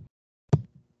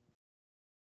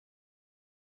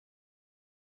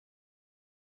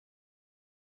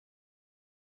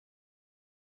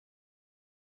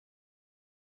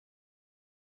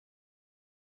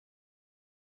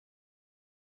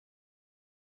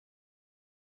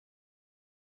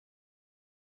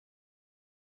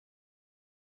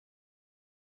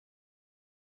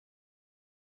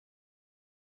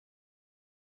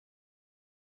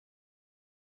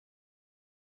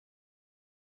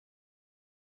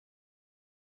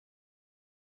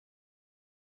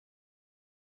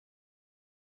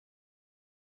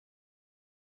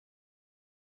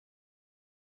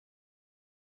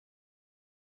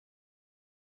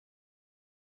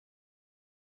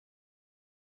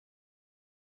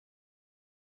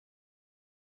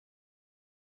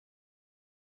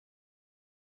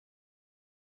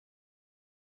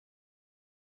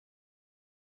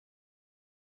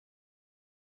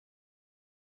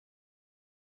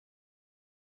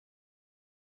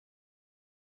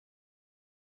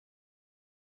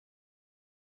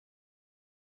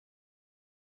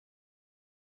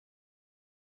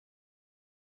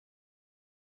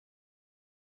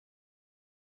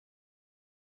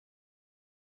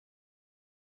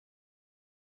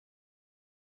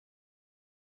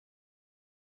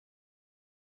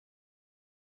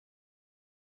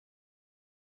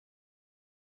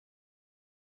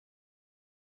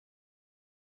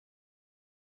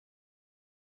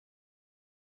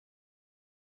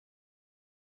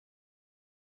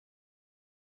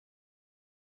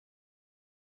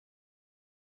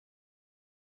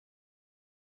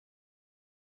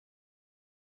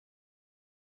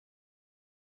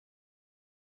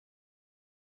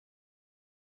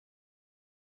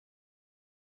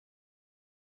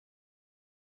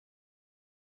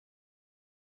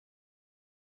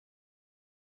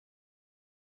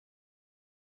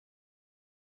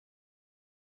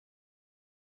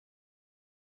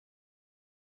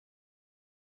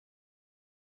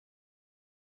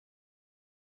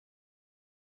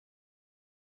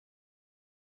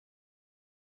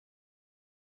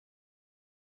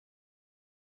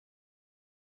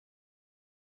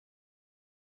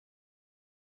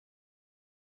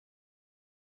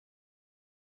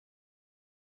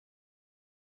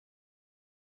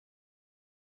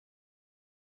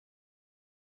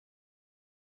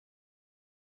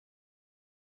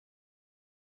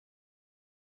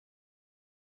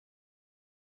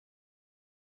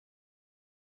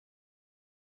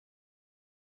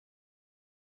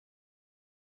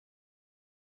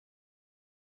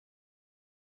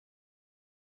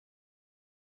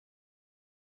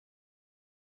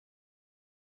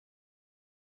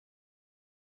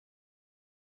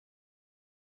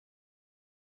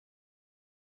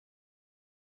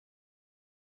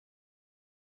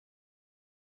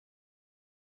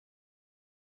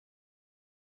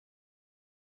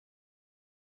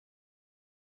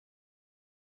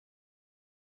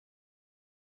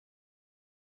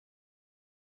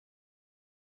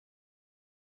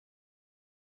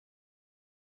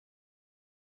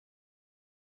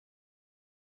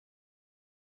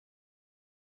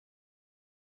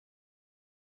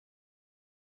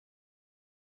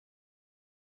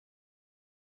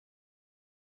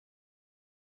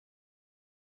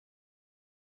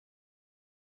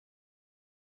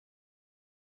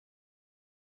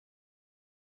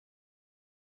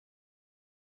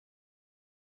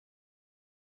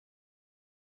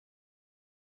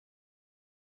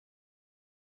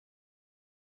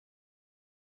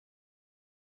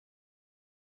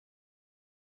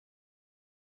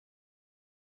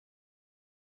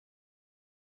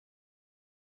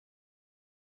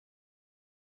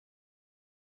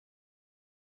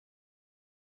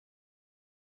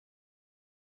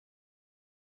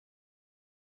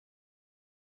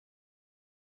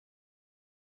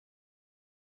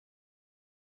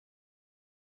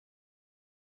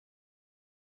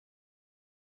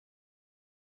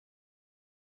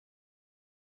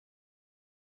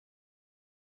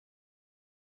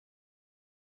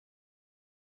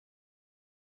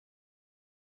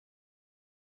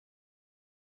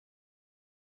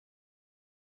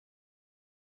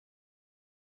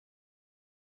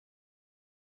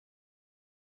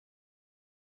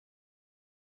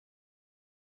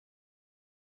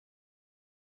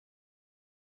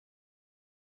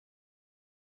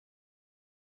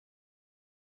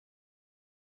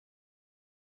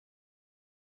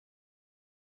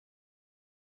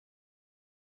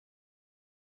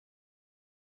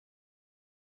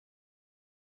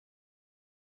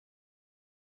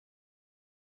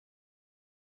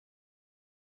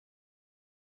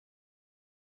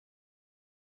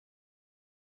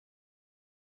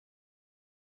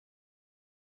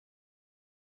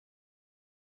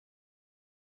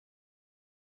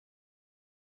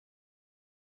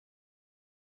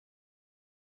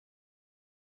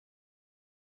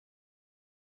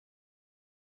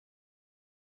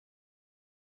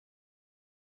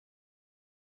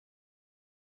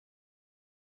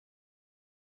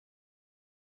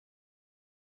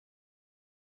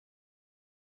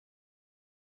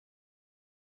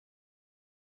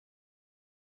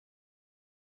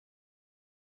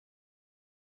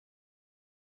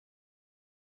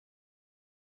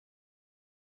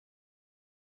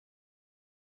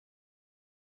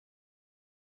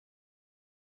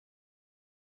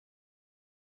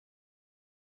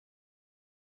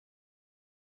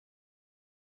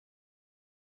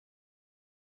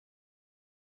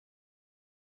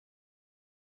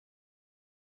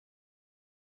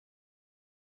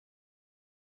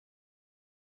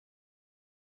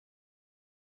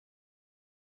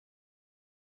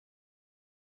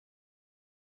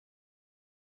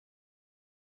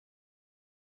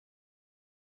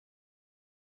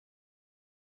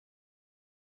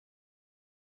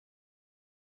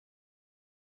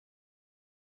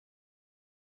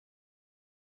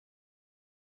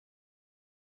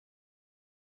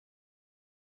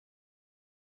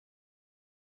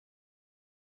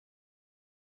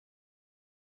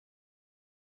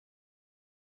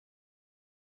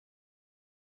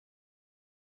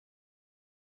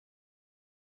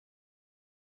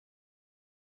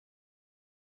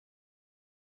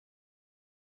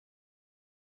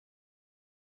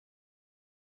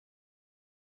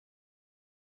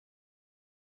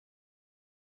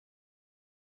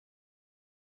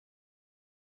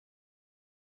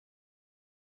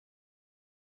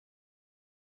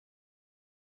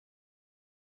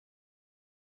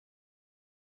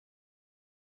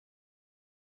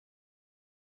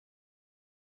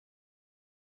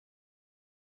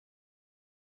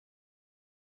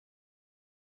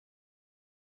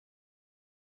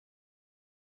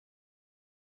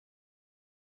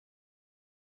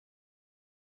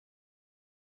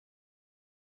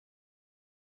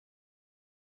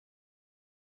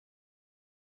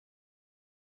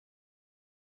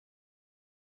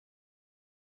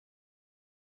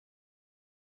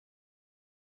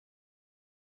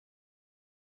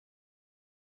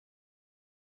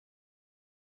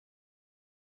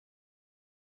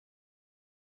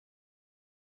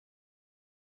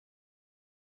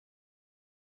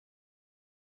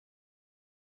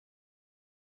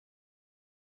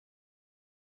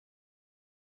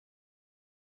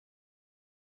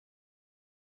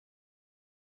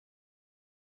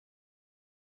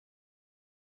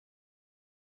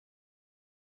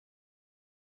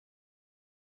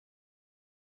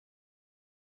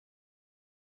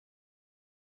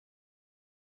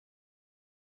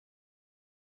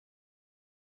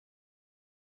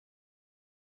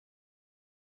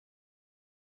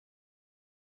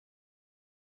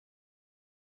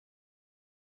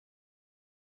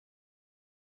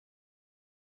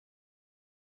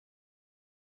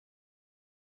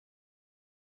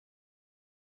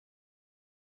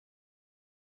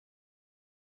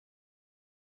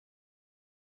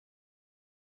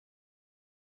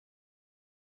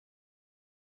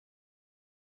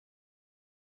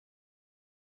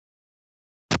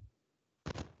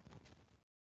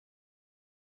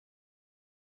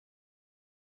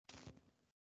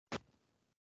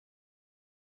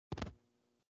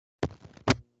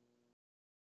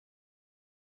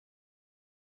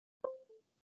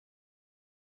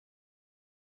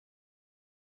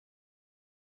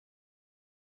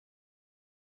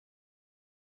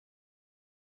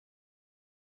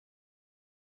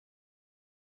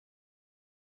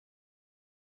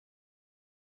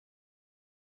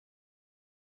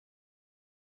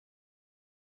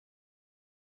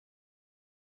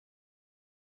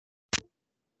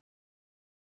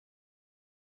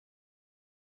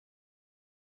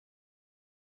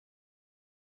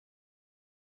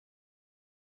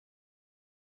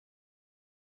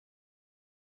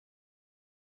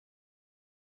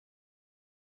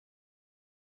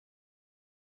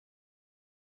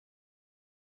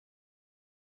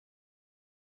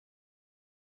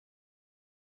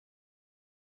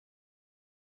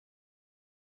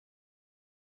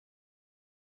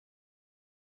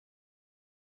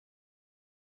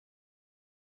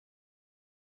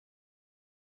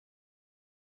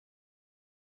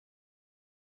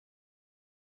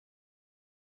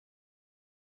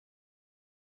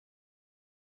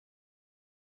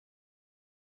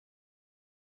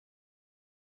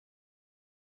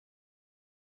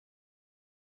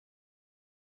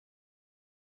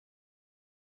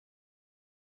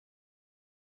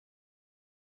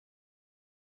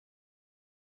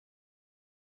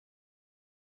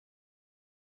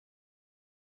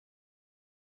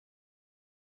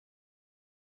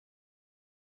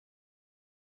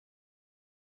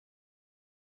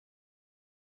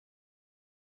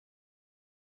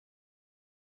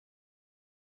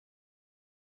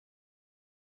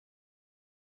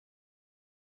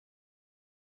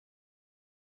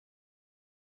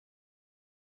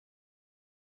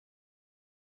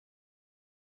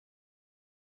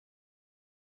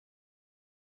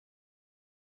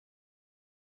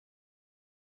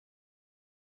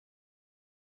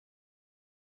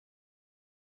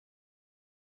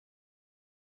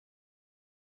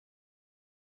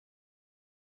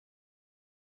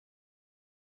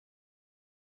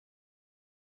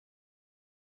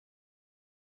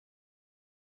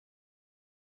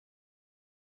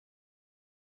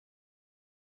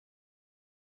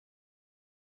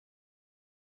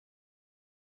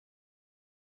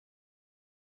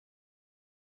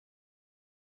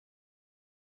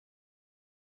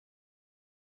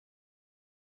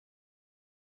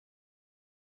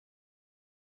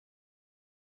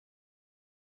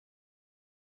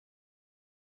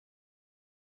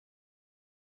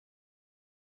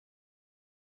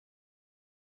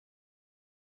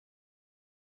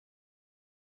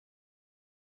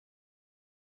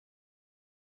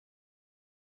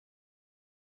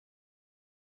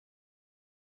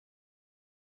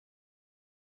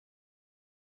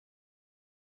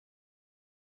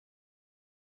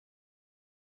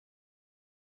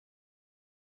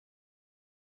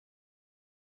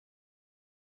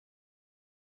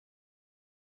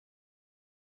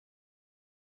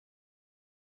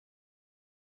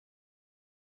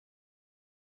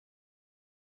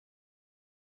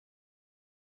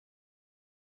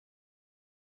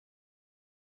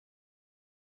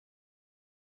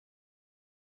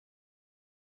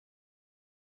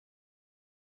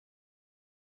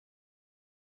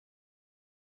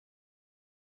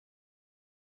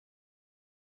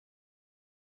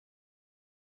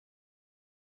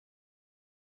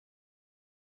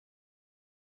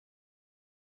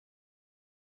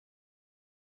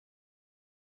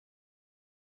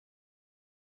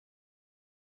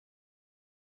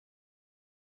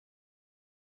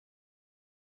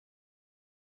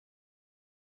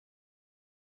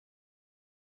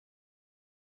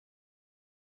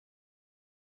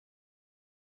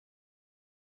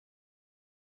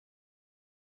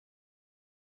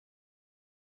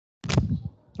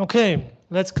 Okay,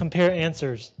 let's compare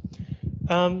answers.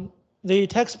 The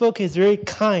textbook is very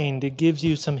kind. It gives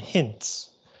you some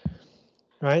hints,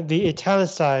 right? The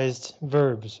italicized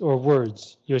verbs or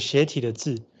words, 有斜体的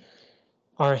字,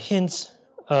 are hints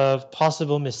of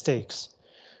possible mistakes.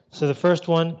 So the first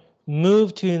one,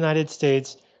 moved to the United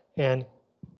States and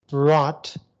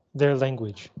brought their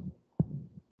language.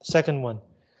 Second one,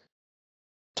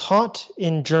 taught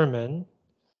in German,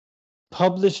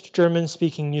 published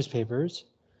German-speaking newspapers,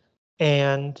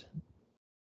 and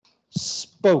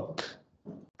spoke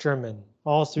German.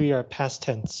 All three are past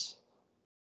tense.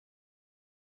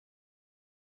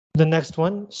 The next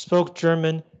one, spoke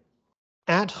German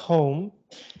at home,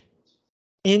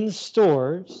 in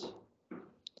stores,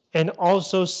 and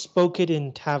also spoke it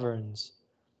in taverns.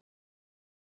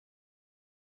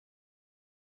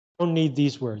 Don't need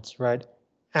these words, right?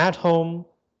 At home,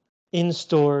 in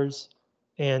stores,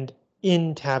 and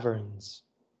in taverns.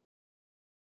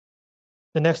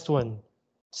 The next one,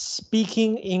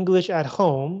 speaking English at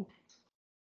home,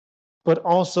 but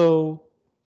also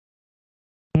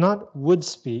not would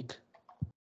speak,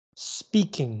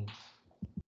 speaking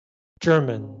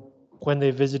German when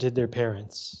they visited their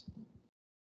parents.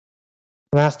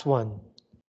 Last one,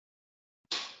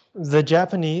 the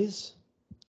Japanese,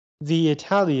 the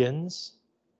Italians,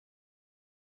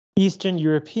 Eastern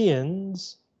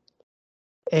Europeans,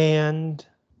 and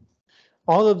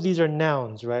all of these are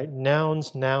nouns, right?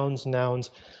 Nouns, nouns,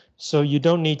 nouns. So you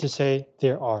don't need to say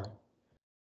there are.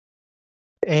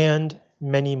 And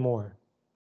many more.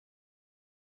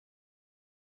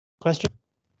 Question?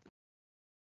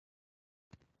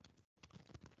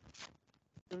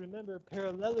 Remember,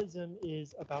 parallelism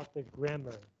is about the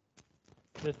grammar.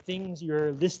 The things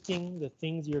you're listing, the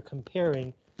things you're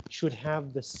comparing should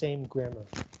have the same grammar.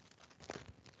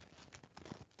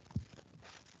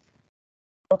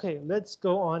 Okay, let's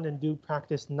go on and do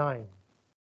practice 9.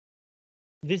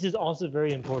 This is also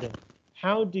very important.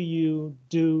 How do you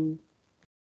do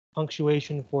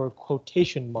punctuation for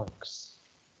quotation marks?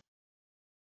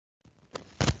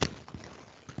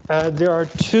 There are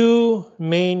two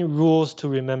main rules to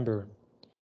remember.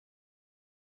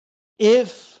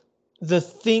 If the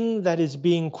thing that is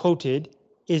being quoted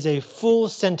is a full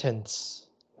sentence,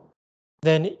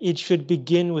 then it should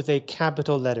begin with a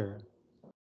capital letter.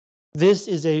 This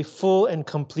is a full and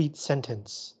complete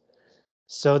sentence.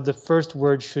 So the first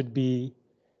word should be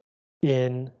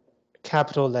in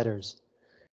capital letters.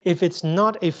 If it's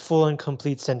not a full and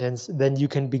complete sentence, then you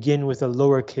can begin with a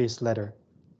lowercase letter.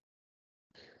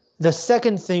 The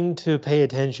second thing to pay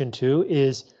attention to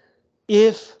is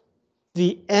if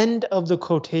the end of the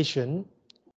quotation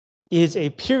is a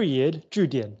period 句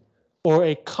点 or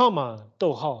a comma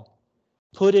逗号,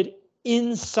 put it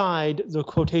inside the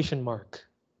quotation mark.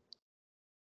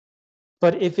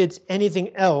 But if it's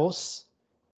anything else,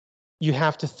 you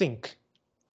have to think.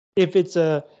 If it's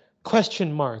a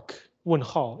question mark 问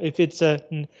号, if it's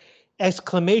an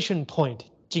exclamation point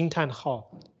惊叹号,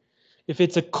 if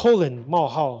it's a colon 冒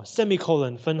号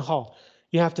semicolon 分号,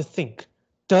 you have to think.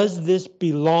 Does this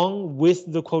belong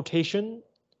with the quotation?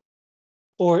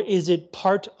 Or is it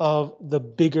part of the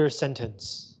bigger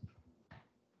sentence?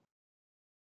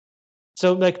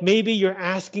 So like maybe you're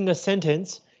asking a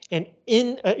sentence and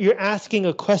you're asking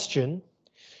a question,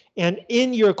 and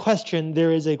in your question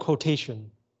there is a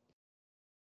quotation.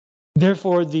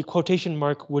 Therefore, the quotation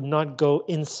mark would not go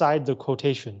inside the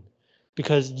quotation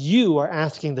because you are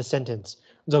asking the sentence.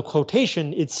 The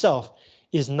quotation itself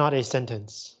is not a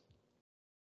sentence.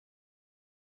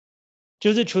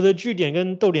 就是除了句点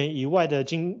跟逗点以外的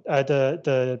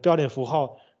标点符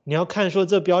号，你要看说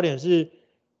这标点是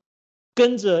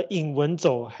跟着引文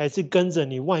走，还是跟着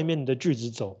你外面的句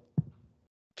子走。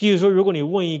譬如说，如果你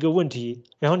问一个问题，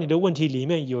然后你的问题里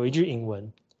面有一句引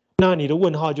文，那你的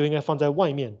问号就应该放在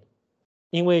外面，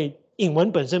因为引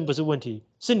文本身不是问题，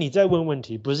是你在问问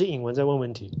题，不是引文在问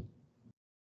问题。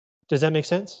Does that make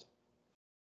sense?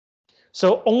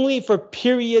 So only for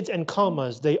periods and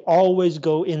commas, they always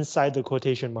go inside the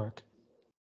quotation mark.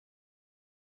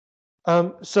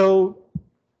 So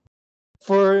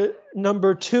for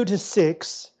number 2 to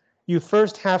 6, you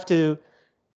first have to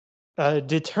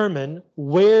determine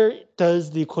where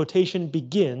does the quotation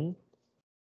begin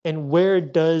and where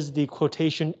does the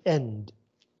quotation end.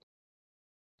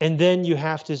 And then you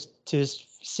have to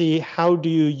see how do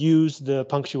you use the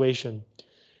punctuation.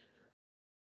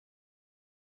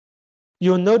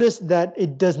 You'll notice that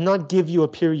it does not give you a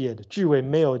period. 句尾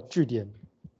没有句点.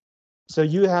 So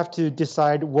you have to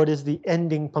decide what is the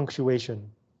ending punctuation.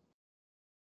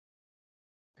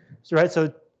 So, right,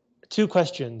 so 2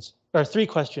 questions or 3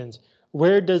 questions.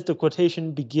 Where does the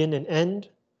quotation begin and end?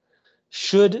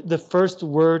 should the first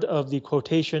word of the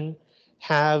quotation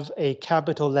have a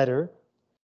capital letter?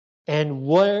 And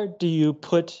where do you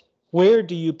put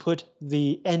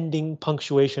the ending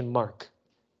punctuation mark?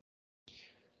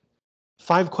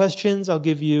 5 questions. I'll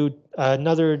give you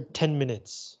another 10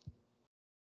 minutes.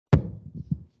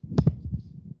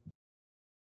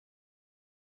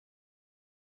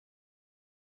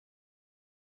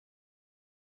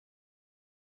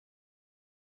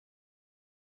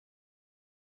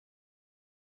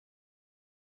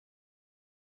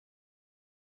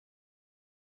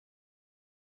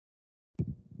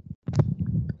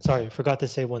 Sorry, I forgot to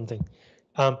say one thing.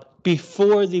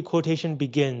 Before the quotation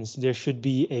begins, there should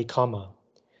be a comma.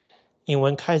 英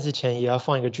文开始前也要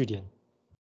放一个句点。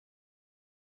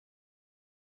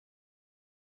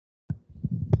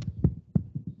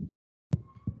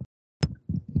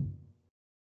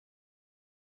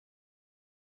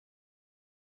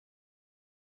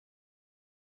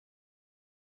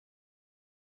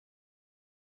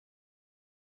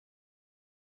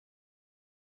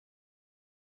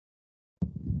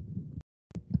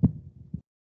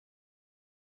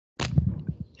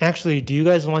Actually, do you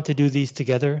guys want to do these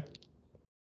together?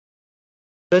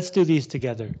 Let's do these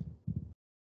together.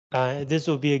 This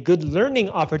will be a good learning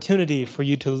opportunity for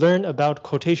you to learn about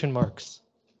quotation marks.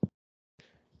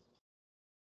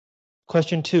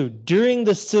 Question 2. During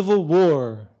the Civil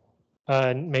War,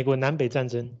 美国南北战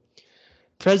争,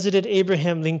 President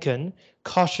Abraham Lincoln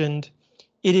cautioned,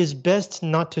 "It is best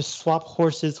not to swap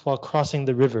horses while crossing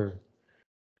the river."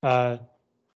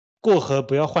 过河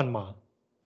不要换马.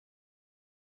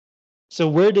 So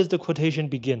where does the quotation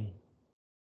begin?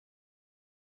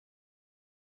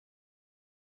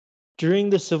 During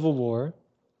the Civil War,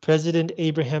 President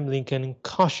Abraham Lincoln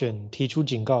cautioned, 提出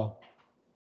警告,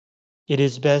 "It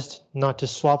is best not to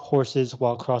swap horses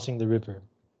while crossing the river."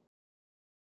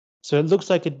 So it looks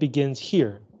like it begins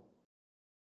here.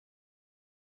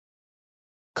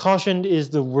 Cautioned is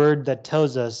the word that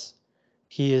tells us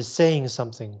he is saying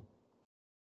something.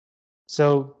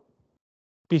 So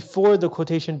before the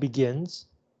quotation begins,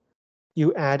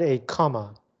 you add a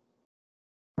comma,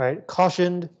 right?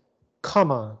 Cautioned,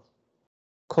 comma,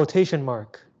 quotation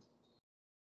mark.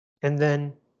 And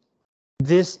then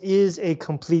this is a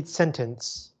complete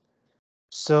sentence,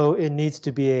 so it needs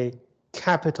to be a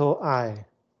capital I.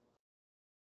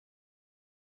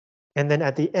 And then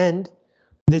at the end,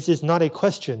 this is not a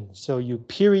question, so you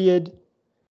period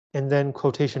and then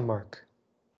quotation mark.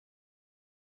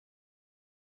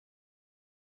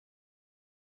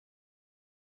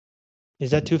 Is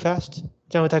that too fast?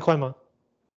 这样会太快吗?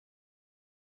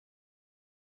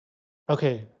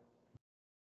 Okay.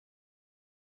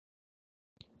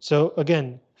 So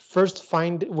again, first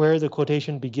find where the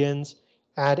quotation begins,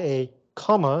 add a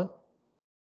comma,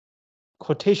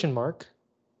 quotation mark,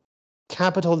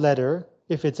 capital letter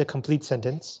if it's a complete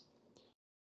sentence.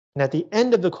 And at the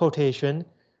end of the quotation,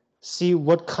 see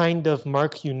what kind of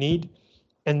mark you need,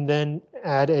 and then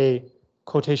add a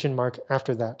quotation mark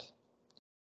after that.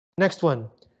 Next one.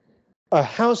 A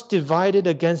house divided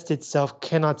against itself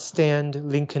cannot stand,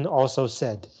 Lincoln also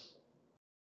said.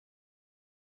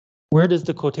 Where does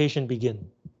the quotation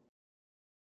begin?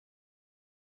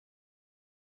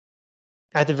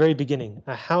 At the very beginning,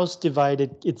 a house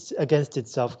divided against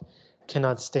itself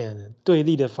cannot stand. 对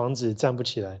立的房子站不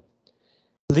起来.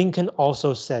 Lincoln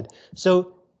also said.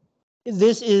 So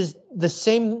this is the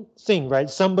same thing, right?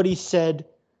 Somebody said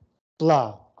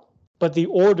blah, but the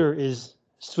order is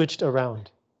switched around,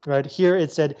 right? Here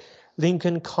it said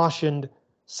Lincoln cautioned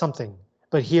something,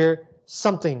 but here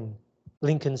something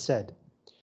Lincoln said.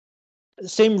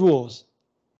 Same rules.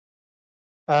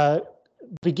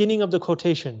 Beginning of the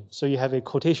quotation, so you have a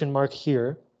quotation mark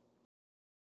here.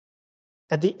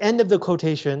 At the end of the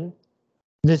quotation,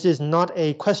 this is not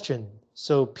a question,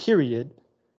 so period.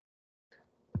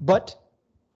 But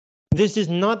this is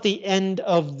not the end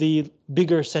of the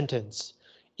bigger sentence.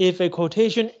 If a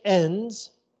quotation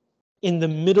ends in the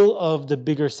middle of the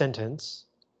bigger sentence,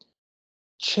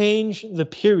 change the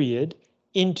period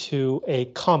into a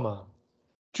comma.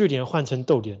 句点换成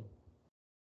逗点.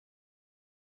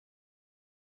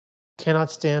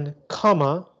 Cannot stand,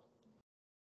 comma,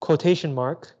 quotation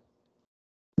mark.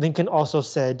 Lincoln also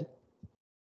said,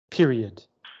 period.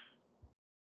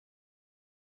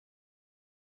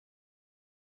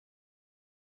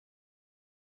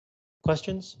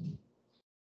 Questions?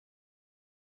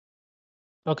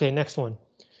 Okay, next one.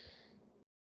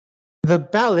 The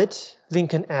ballot,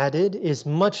 Lincoln added, is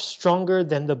much stronger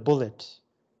than the bullet.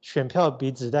 选票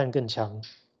比子弹更强.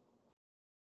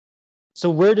 So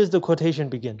where does the quotation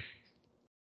begin?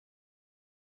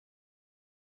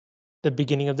 The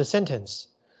beginning of the sentence.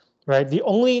 right? The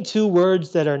only two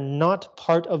words that are not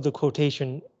part of the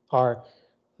quotation are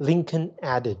Lincoln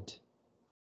added.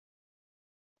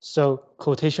 So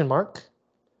quotation mark,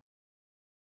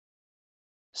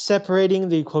 separating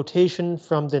the quotation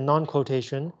from the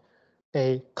non-quotation,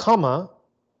 a comma,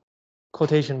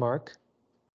 quotation mark,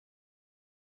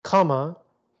 comma,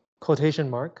 quotation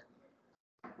mark.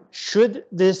 Should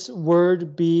this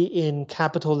word be in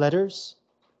capital letters?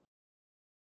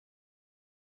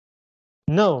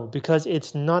 No, because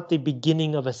it's not the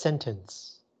beginning of a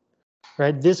sentence,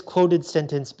 right? This quoted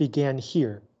sentence began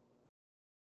here.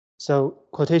 So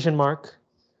quotation mark,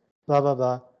 blah, blah,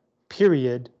 blah,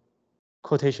 period,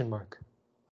 quotation mark.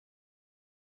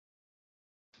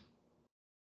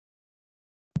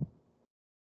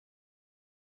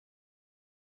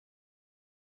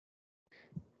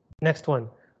 Next one.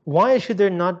 Why should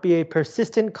there not be a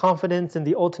persistent confidence in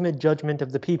the ultimate judgment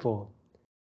of the people?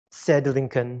 Said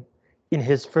Lincoln in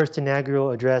his first inaugural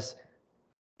address.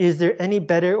 Is there any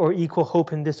better or equal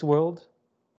hope in this world?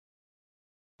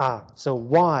 So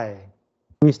why?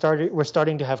 We're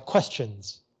starting to have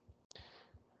questions.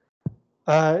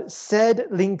 Said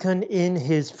Lincoln in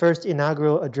his first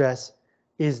inaugural address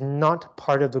is not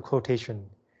part of the quotation.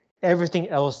 Everything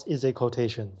else is a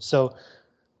quotation. So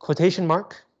quotation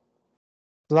mark,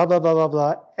 blah, blah, blah, blah,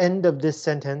 blah, end of this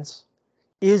sentence.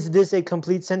 Is this a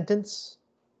complete sentence?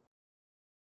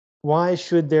 Why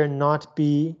should there not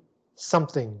be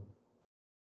something?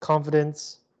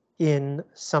 Confidence in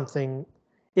something.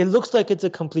 It looks like it's a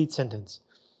complete sentence.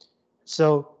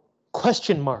 So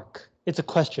question mark, it's a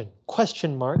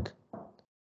question mark,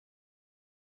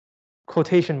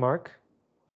 quotation mark.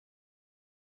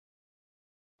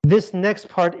 This next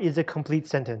part is a complete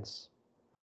sentence.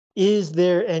 Is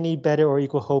there any better or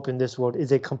equal hope in this world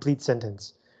is a complete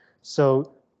sentence.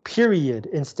 So period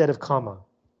instead of comma.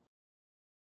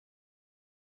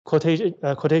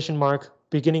 Quotation mark,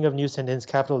 beginning of new sentence,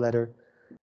 capital letter,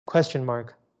 question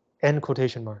mark, end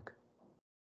quotation mark.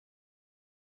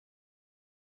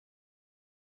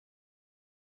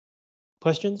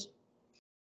 Questions?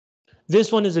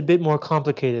 This one is a bit more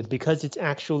complicated because it's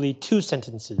actually two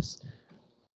sentences.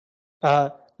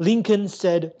 Lincoln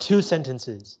said two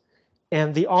sentences,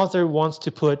 and the author wants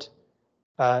to put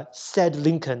said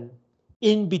Lincoln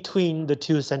in between the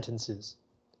two sentences.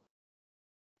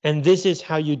 And this is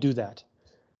how you do that.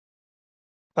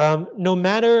 No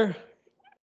matter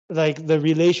like the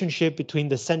relationship between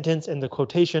the sentence and the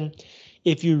quotation,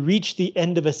 if you reach the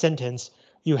end of a sentence,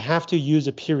 you have to use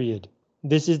a period.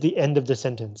 This is the end of the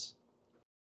sentence.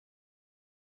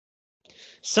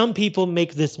 Some people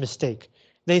make this mistake.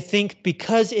 They think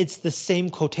because it's the same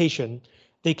quotation,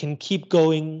 they can keep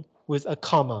going with a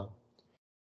comma.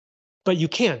 But you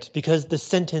can't because the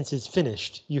sentence is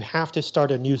finished. You have to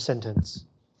start a new sentence,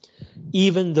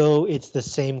 even though it's the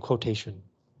same quotation.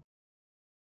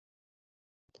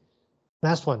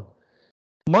 Last one.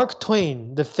 Mark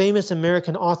Twain, the famous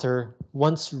American author,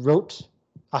 once wrote,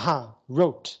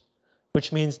 wrote,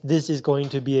 which means this is going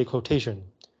to be a quotation.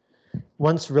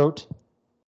 Once wrote,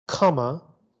 comma,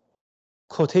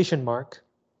 quotation mark,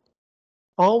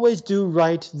 always do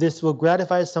right, this will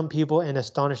gratify some people and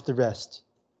astonish the rest.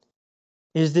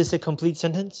 Is this a complete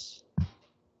sentence?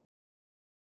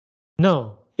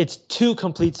 No, it's two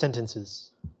complete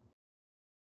sentences.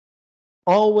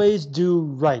 Always do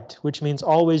right, which means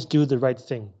always do the right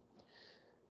thing.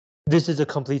 This is a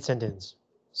complete sentence.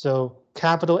 So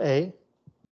capital A,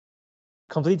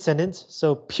 complete sentence,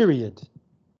 so period.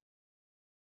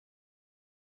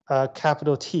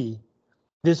 Capital T,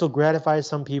 this will gratify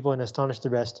some people and astonish the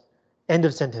rest. End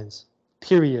of sentence,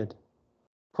 period,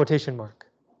 quotation mark.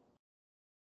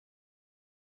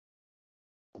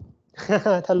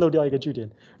 它漏掉一个句点.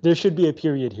 There should be a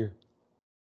period here.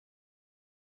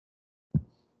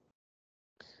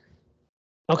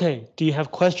 Okay, do you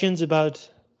have questions about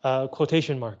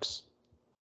quotation marks?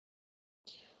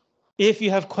 If you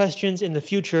have questions in the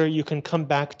future, you can come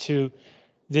back to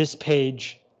this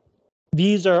page.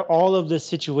 These are all of the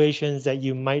situations that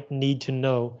you might need to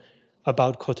know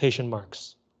about quotation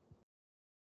marks.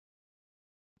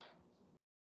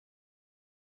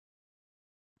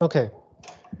 Okay.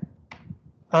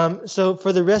 So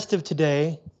for the rest of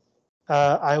today,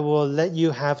 I will let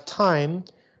you have time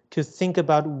to think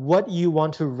about what you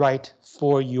want to write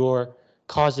for your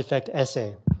cause-effect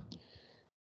essay.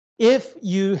 If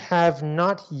you have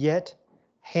not yet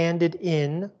handed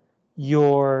in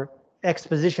your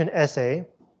exposition essay,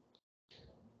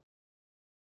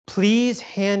 please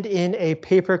hand in a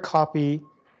paper copy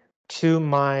to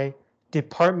my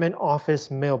department office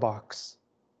mailbox.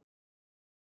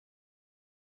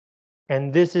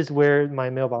 And this is where my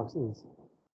mailbox is.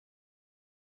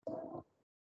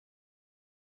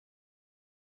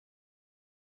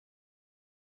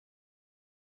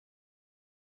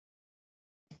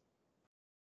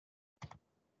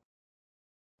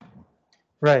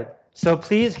 Right. So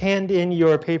please hand in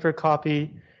your paper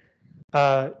copy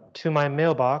to my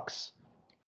mailbox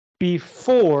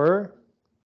before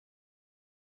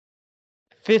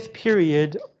 5th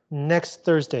period next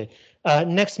Thursday.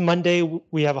 Next Monday,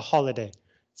 we have a holiday.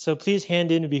 So please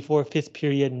hand in before 5th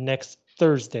period next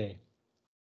Thursday.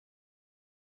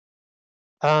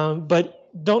 But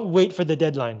don't wait for the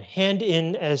deadline. Hand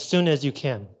in as soon as you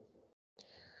can.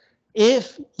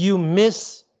 If you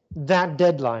miss that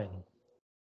deadline,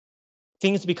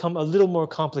 things become a little more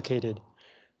complicated.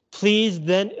 Please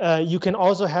then, you can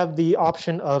also have the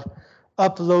option of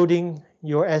uploading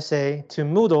your essay to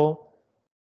Moodle,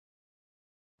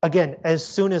 again, as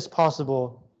soon as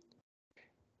possible.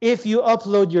 If you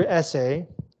upload your essay,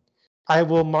 I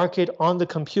will mark it on the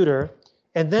computer,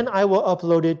 and then I will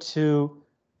upload it to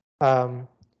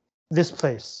this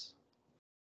place.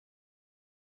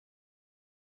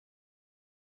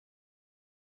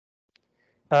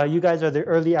 You guys are the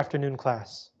early afternoon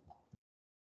class.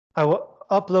 I will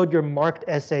upload your marked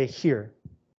essay here.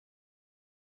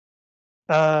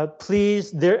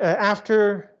 Please,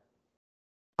 after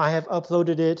I have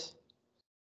uploaded it,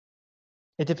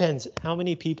 it depends how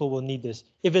many people will need this.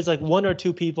 If it's like 1 or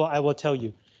 2 people, I will tell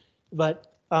you.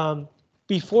 But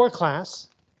before class,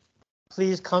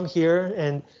 please come here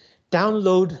and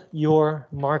download your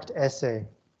marked essay.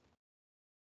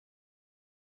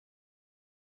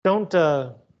 Don't,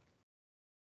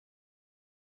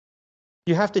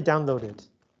 you have to download it.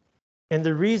 And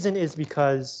the reason is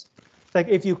because, like,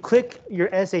 if you click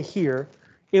your essay here,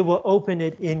 it will open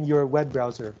it in your web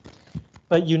browser.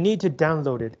 But you need to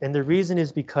download it. And the reason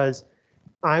is because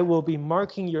I will be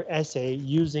marking your essay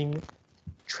using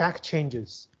track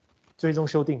changes, 追踪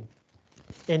修订.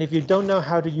 And if you don't know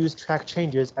how to use track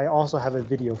changes, I also have a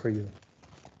video for you.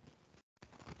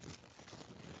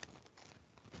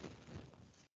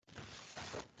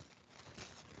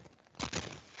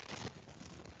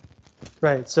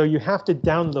 Right, so you have to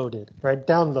download it, right?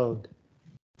 Download.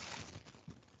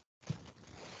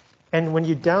 And when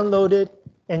you download it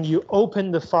and you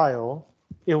open the file,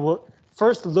 it will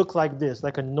first look like this,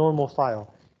 like a normal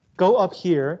file. Go up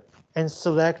here and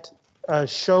select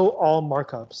show all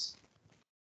markups.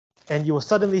 And you will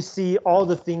suddenly see all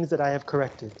the things that I have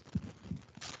corrected.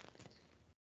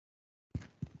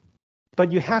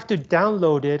 But you have to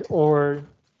download it or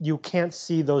you can't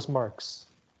see those marks.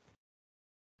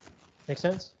 Make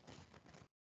sense?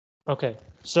 Okay,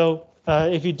 so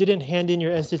if you didn't hand in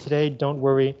your essay today, don't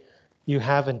worry. You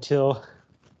have until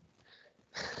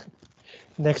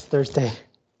next Thursday.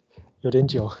 有点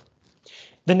久.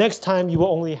 The next time you will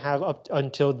only have up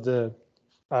until the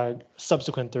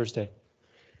subsequent Thursday.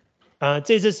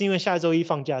 这次是因为下周一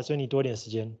放假，所以你多点时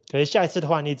间。可是下一次的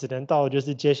话，你只能到就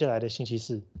是接下来的星期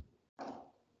四。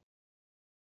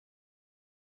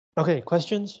Okay,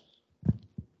 questions?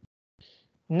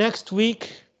 Next week,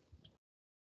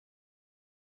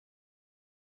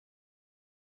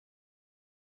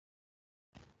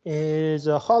 is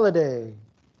a holiday.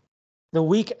 The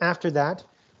week after that,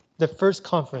 the first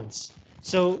conference.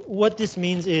 So what this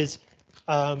means is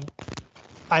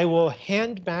I will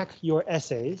hand back your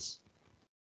essays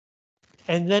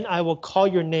and then I will call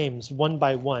your names one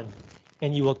by one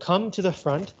and you will come to the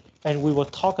front and we will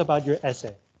talk about your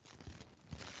essay.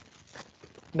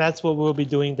 That's what we'll be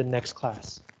doing the next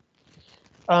class.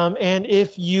 And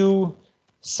if you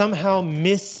somehow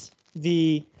miss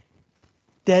the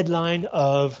deadline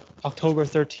of October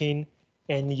 13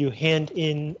 and you hand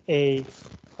in a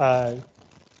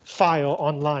file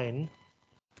online,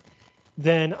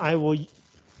 then I will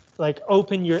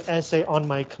open your essay on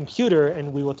my computer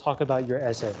and we will talk about your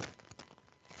essay.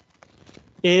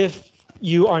 If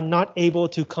you are not able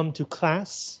to come to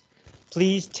class,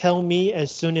 please tell me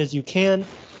as soon as you can.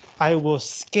 I will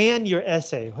scan your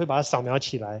essay. 会把它扫描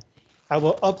起来. I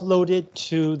will upload it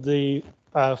to the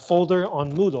folder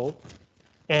on Moodle.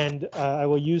 And I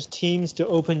will use Teams to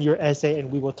open your essay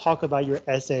and we will talk about your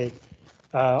essay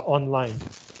online.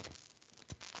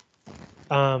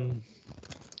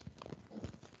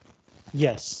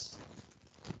 Yes.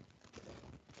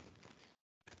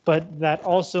 But that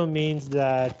also means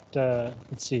that,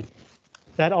 let's see,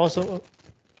 that also,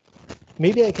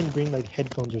 maybe I can bring like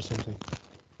headphones or something.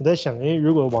 我在想，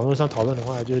如果网络上讨论的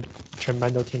话，就全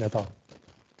班都听得到。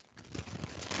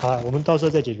好，我们到时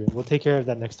候再解决。We'll take care of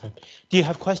that next time. Do you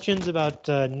have questions about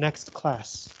next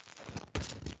class?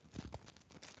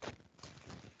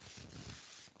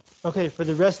 Okay, for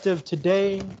the rest of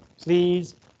today,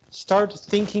 please start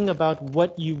thinking about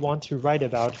what you want to write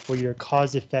about for your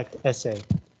cause-effect essay.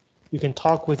 You can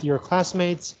talk with your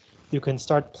classmates. You can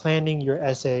start planning your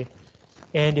essay.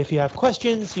 And if you have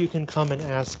questions, you can come and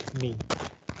ask me.